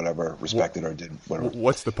was whatever, respected or did whatever.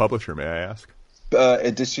 What's the publisher, may I ask?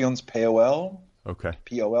 Editions POL. Okay.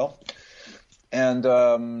 POL. And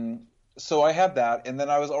so I have that. And then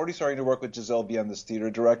I was already starting to work with Giselle Bien, this theater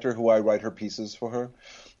director, who I write her pieces for her.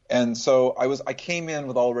 And so I came in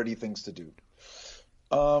with already things to do.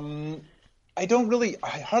 I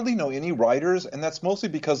hardly know any writers, and that's mostly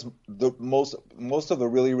because most of the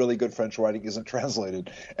really, really good French writing isn't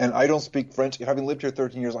translated. And I don't speak French. Having lived here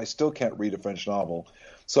 13 years, I still can't read a French novel.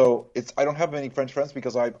 So I don't have many French friends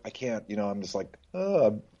because I can't, I'm just like,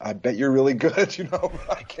 I bet you're really good,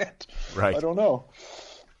 I can't. Right. I don't know.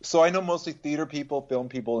 So I know mostly theater people, film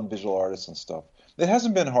people, and visual artists and stuff. It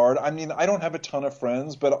hasn't been hard. I mean, I don't have a ton of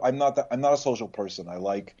friends, but I'm not a social person. I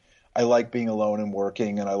like being alone and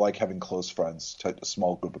working, and I like having close friends, a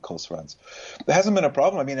small group of close friends. It hasn't been a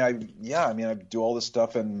problem. I mean, I do all this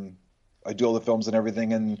stuff and I do all the films and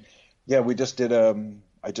everything. And yeah, we just did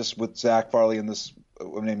with Zach Farley and this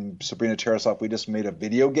woman named Sabrina Tarasoff, we just made a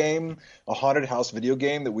video game, a haunted house video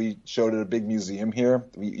game that we showed at a big museum here.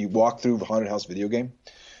 You walk through the haunted house video game.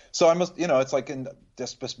 So I must, it's like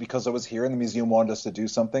just because I was here and the museum wanted us to do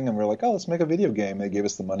something, and we're like, oh, let's make a video game. They gave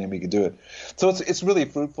us the money and we could do it. So it's really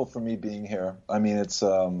fruitful for me being here. I mean, it's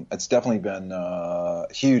definitely been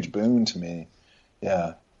a huge boon to me.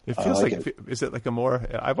 Yeah. It feels is it like a more?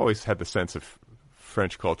 I've always had the sense of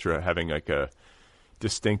French culture having like a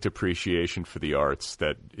distinct appreciation for the arts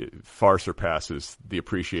that far surpasses the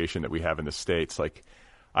appreciation that we have in the States. Like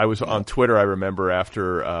I was on Twitter, I remember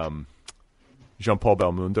after. Jean-Paul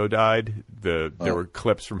Belmondo died. There were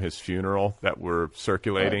clips from his funeral that were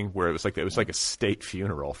circulating where it was like a state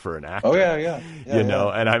funeral for an actor. Oh yeah.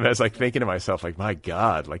 And I was like thinking to myself, like, my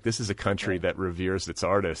God, like this is a country that reveres its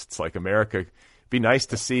artists. Like America, it'd be nice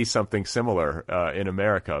to see something similar in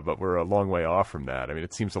America, but we're a long way off from that. I mean,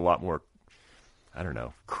 it seems a lot more, I don't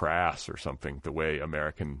know, crass or something, the way the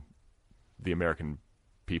American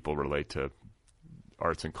people relate to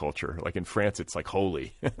arts and culture. Like in France, it's like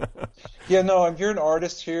holy. Yeah, no, if you're an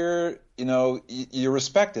artist here, you're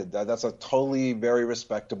respected. That's a totally very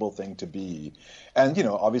respectable thing to be. And,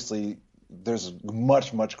 obviously there's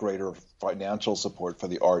much, much greater financial support for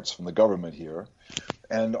the arts from the government here.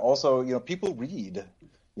 And also, people read,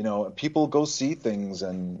 people go see things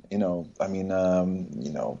and,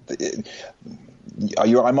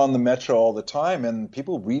 I'm on the Metro all the time, and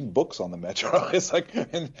people read books on the Metro. It's like,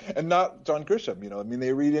 and not John Grisham,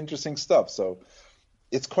 they read interesting stuff. So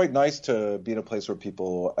it's quite nice to be in a place where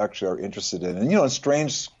people actually are interested in. And,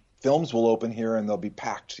 strange films will open here and they'll be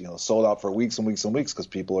packed, sold out for weeks and weeks and weeks because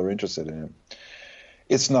people are interested in it.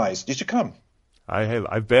 It's nice. You should come.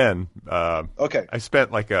 I've been. Okay. I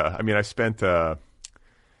spent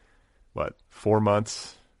 4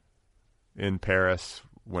 months in Paris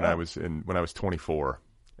when I was 24,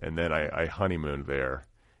 and then I honeymooned there,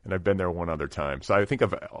 and I've been there one other time. So I think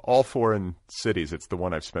of all foreign cities, it's the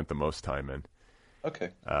one I've spent the most time in.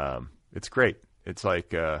 Okay. It's great. It's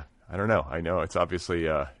like I don't know. I know it's obviously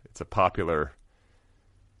it's a popular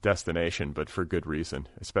destination, but for good reason,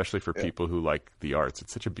 especially for people who like the arts.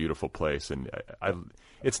 It's such a beautiful place, and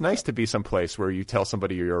it's nice to be someplace where you tell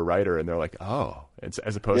somebody you're a writer, and they're like, oh,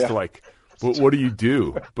 as opposed to like, But what do you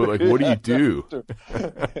do? But like, what do you do?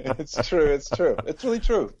 It's true. It's true. It's really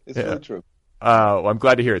true. It's really true. Well, I'm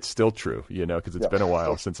glad to hear it's still true, because it's been a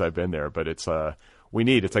while since I've been there, but it's like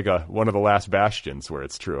one of the last bastions where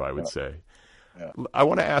it's true, I would say. Yeah. I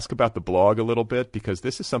want to ask about the blog a little bit, because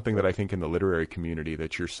this is something that I think in the literary community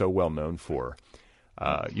that you're so well known for.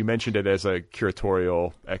 You mentioned it as a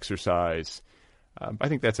curatorial exercise. I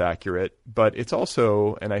think that's accurate, but it's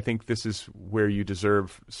also, and I think this is where you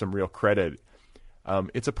deserve some real credit,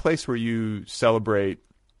 it's a place where you celebrate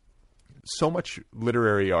so much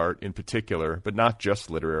literary art in particular, but not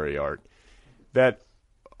just literary art, that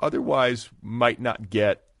otherwise might not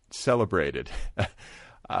get celebrated.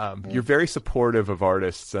 You're very supportive of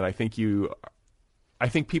artists, and I think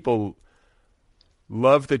people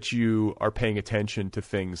love that you are paying attention to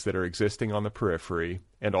things that are existing on the periphery,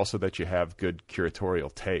 and also that you have good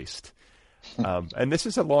curatorial taste. And this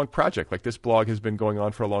is a long project. Like, this blog has been going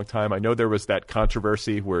on for a long time. I know there was that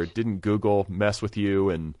controversy where didn't Google mess with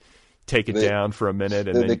you and take it down for a minute,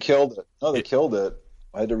 and they killed it. No, they killed it.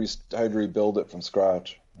 I had to rebuild it from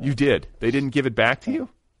scratch. You did? They didn't give it back to you?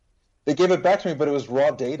 They gave it back to me, but it was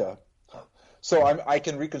raw data. So I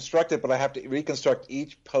can reconstruct it, but I have to reconstruct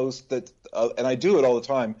each post and I do it all the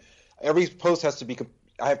time. Every post has to be.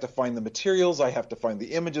 I have to find the materials, I have to find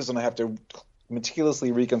the images, and I have to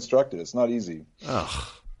meticulously reconstruct it. It's not easy. Ugh.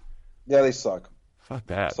 Yeah, they suck. Fuck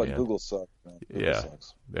that. It's like man. Google sucks. Google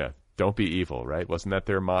sucks. Yeah. Don't be evil, right? Wasn't that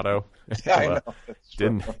their motto? Yeah, I know.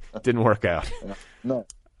 Didn't work out. Yeah. No.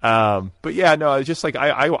 But yeah, no, it's just like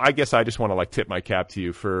I guess I just want to like tip my cap to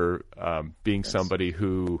you for being somebody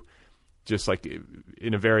who just like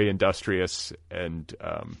in a very industrious and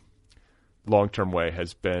long-term way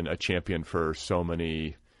has been a champion for so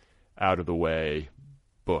many out of the way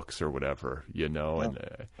books or whatever, and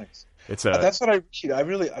thanks. It's that's what I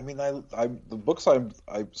read. The books I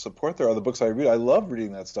support there are the books I read. I love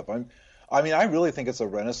reading that stuff. I really think it's a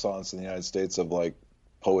renaissance in the United States of like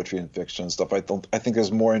poetry and fiction and stuff. I think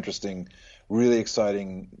there's more interesting, really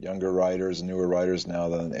exciting younger writers and newer writers now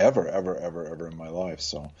than ever in my life.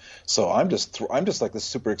 So I'm just like this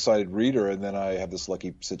super excited reader, and then I have this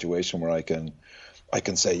lucky situation where I can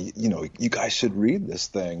say, you guys should read this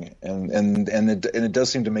thing, and it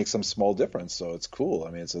does seem to make some small difference. So it's cool.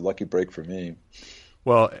 I mean, it's a lucky break for me.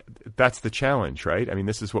 Well, that's the challenge, right? I mean,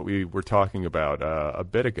 this is what we were talking about a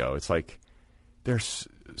bit ago. It's like there's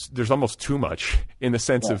almost too much in the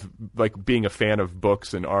sense of like being a fan of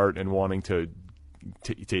books and art and wanting to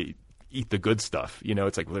eat the good stuff.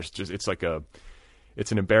 It's like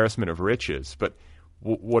it's an embarrassment of riches. But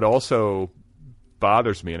what also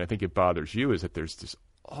bothers me, and I think it bothers you, is that there's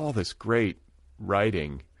all this great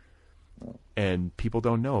writing and people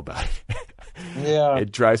don't know about it. Yeah.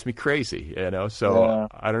 It drives me crazy, So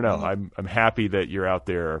I don't know. I'm happy that you're out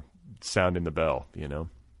there sounding the bell,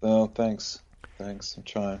 Oh, thanks. I'm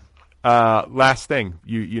trying. Last thing,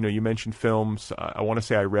 you mentioned films. I want to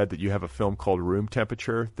say I read that you have a film called Room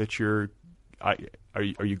Temperature that are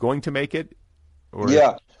you going to make it? Or?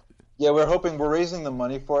 Yeah, we're raising the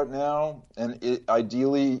money for it now, and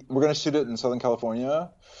ideally we're going to shoot it in Southern California,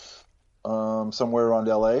 somewhere around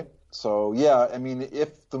LA. So yeah, I mean,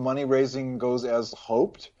 if the money raising goes as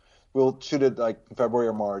hoped, we'll shoot it like February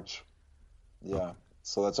or March. Yeah,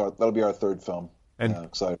 so that'll be our third film. And I'm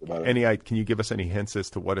excited about it. Can you give us any hints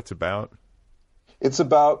as to what it's about? It's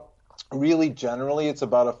about, really generally, it's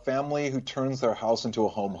about a family who turns their house into a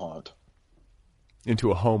home haunt.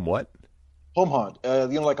 Into a home what? Home haunt.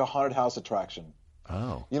 Like a haunted house attraction.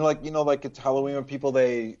 Oh. Like it's Halloween when people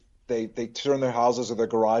they turn their houses or their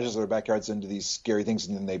garages or their backyards into these scary things,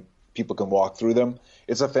 and then people can walk through them.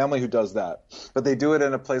 It's a family who does that, but they do it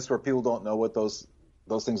in a place where people don't know what those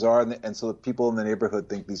things are, and so the people in the neighborhood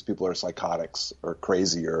think these people are psychotics or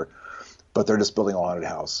crazy, but they're just building a haunted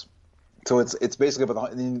house. So it's basically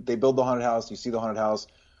about they build the haunted house. You see the haunted house.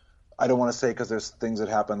 I don't want to say because there's things that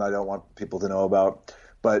happen I don't want people to know about,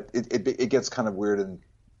 but it gets kind of weird and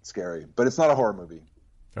scary. But it's not a horror movie.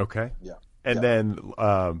 Okay. Yeah. And then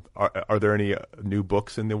are there any new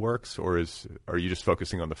books in the works, or are you just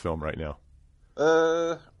focusing on the film right now?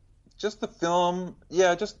 Just the film.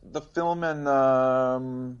 Yeah, just the film, and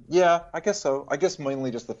I guess so. I guess mainly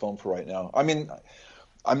just the film for right now. I mean,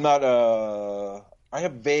 I'm not I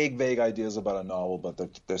have vague ideas about a novel, but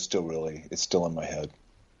they're still it's still in my head.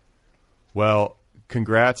 Well,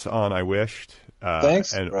 congrats on I Wished.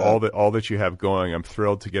 Thanks, and Brad. all that you have going. I'm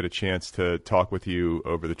thrilled to get a chance to talk with you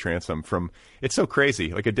over the transom from. It's so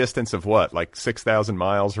crazy, like a distance of what, like 6,000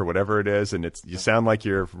 miles or whatever it is, and you sound like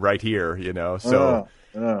you're right here, So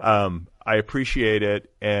I appreciate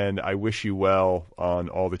it, and I wish you well on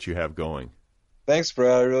all that you have going. Thanks,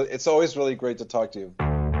 Brad. It's always really great to talk to you.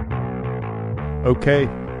 Okay,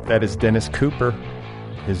 that is Dennis Cooper.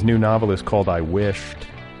 His new novel is called I Wished,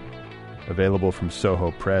 available from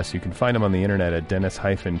Soho Press. You can find him on the internet at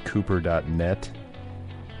dennis-cooper.net,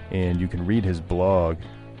 and you can read his blog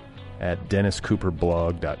at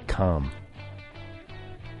denniscooperblog.com.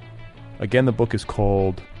 Again, the book is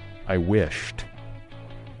called I Wished.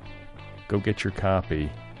 Go get your copy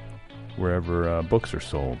wherever books are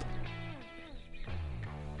sold.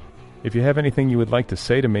 If you have anything you would like to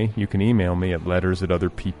say to me, you can email me at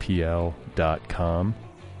letters@otherppl.com.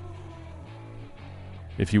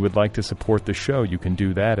 If you would like to support the show, you can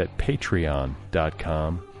do that at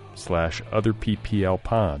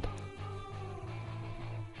patreon.com/otherpplpod.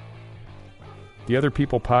 The Other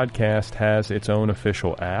People Podcast has its own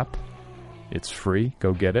official app. It's free.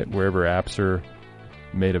 Go get it wherever apps are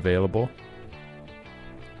made available.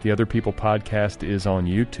 The Other People Podcast is on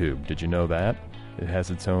YouTube. Did you know that? It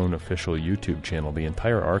has its own official YouTube channel. The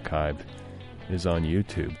entire archive is on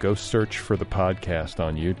YouTube. Go search for the podcast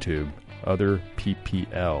on YouTube, Other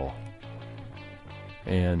PPL,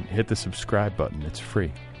 and hit the subscribe button. It's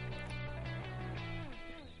free.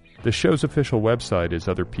 The show's official website is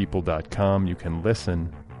otherpeople.com. You can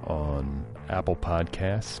listen on Apple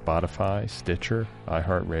Podcasts, Spotify, Stitcher,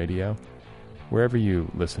 iHeartRadio, wherever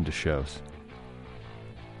you listen to shows.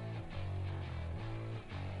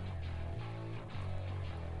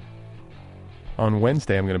 On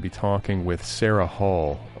Wednesday, I'm going to be talking with Sarah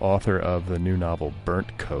Hall, author of the new novel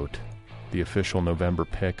Burnt Coat, the official November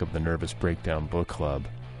pick of the Nervous Breakdown Book Club.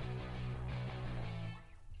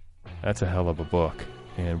 That's a hell of a book,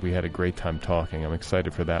 and we had a great time talking. I'm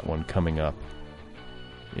excited for that one coming up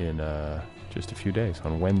in just a few days,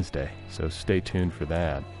 on Wednesday, so stay tuned for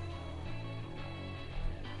that.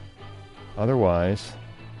 Otherwise,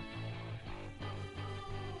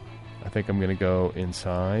 I think I'm going to go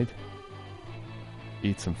inside,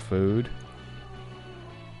 eat some food,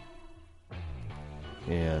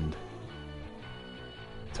 and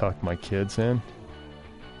tuck my kids in.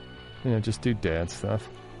 Just do dad stuff.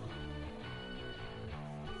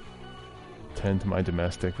 Tend to my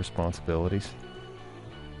domestic responsibilities.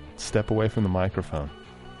 Step away from the microphone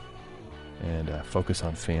and focus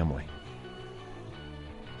on family.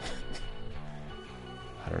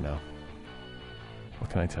 I don't know. What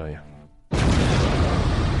can I tell you?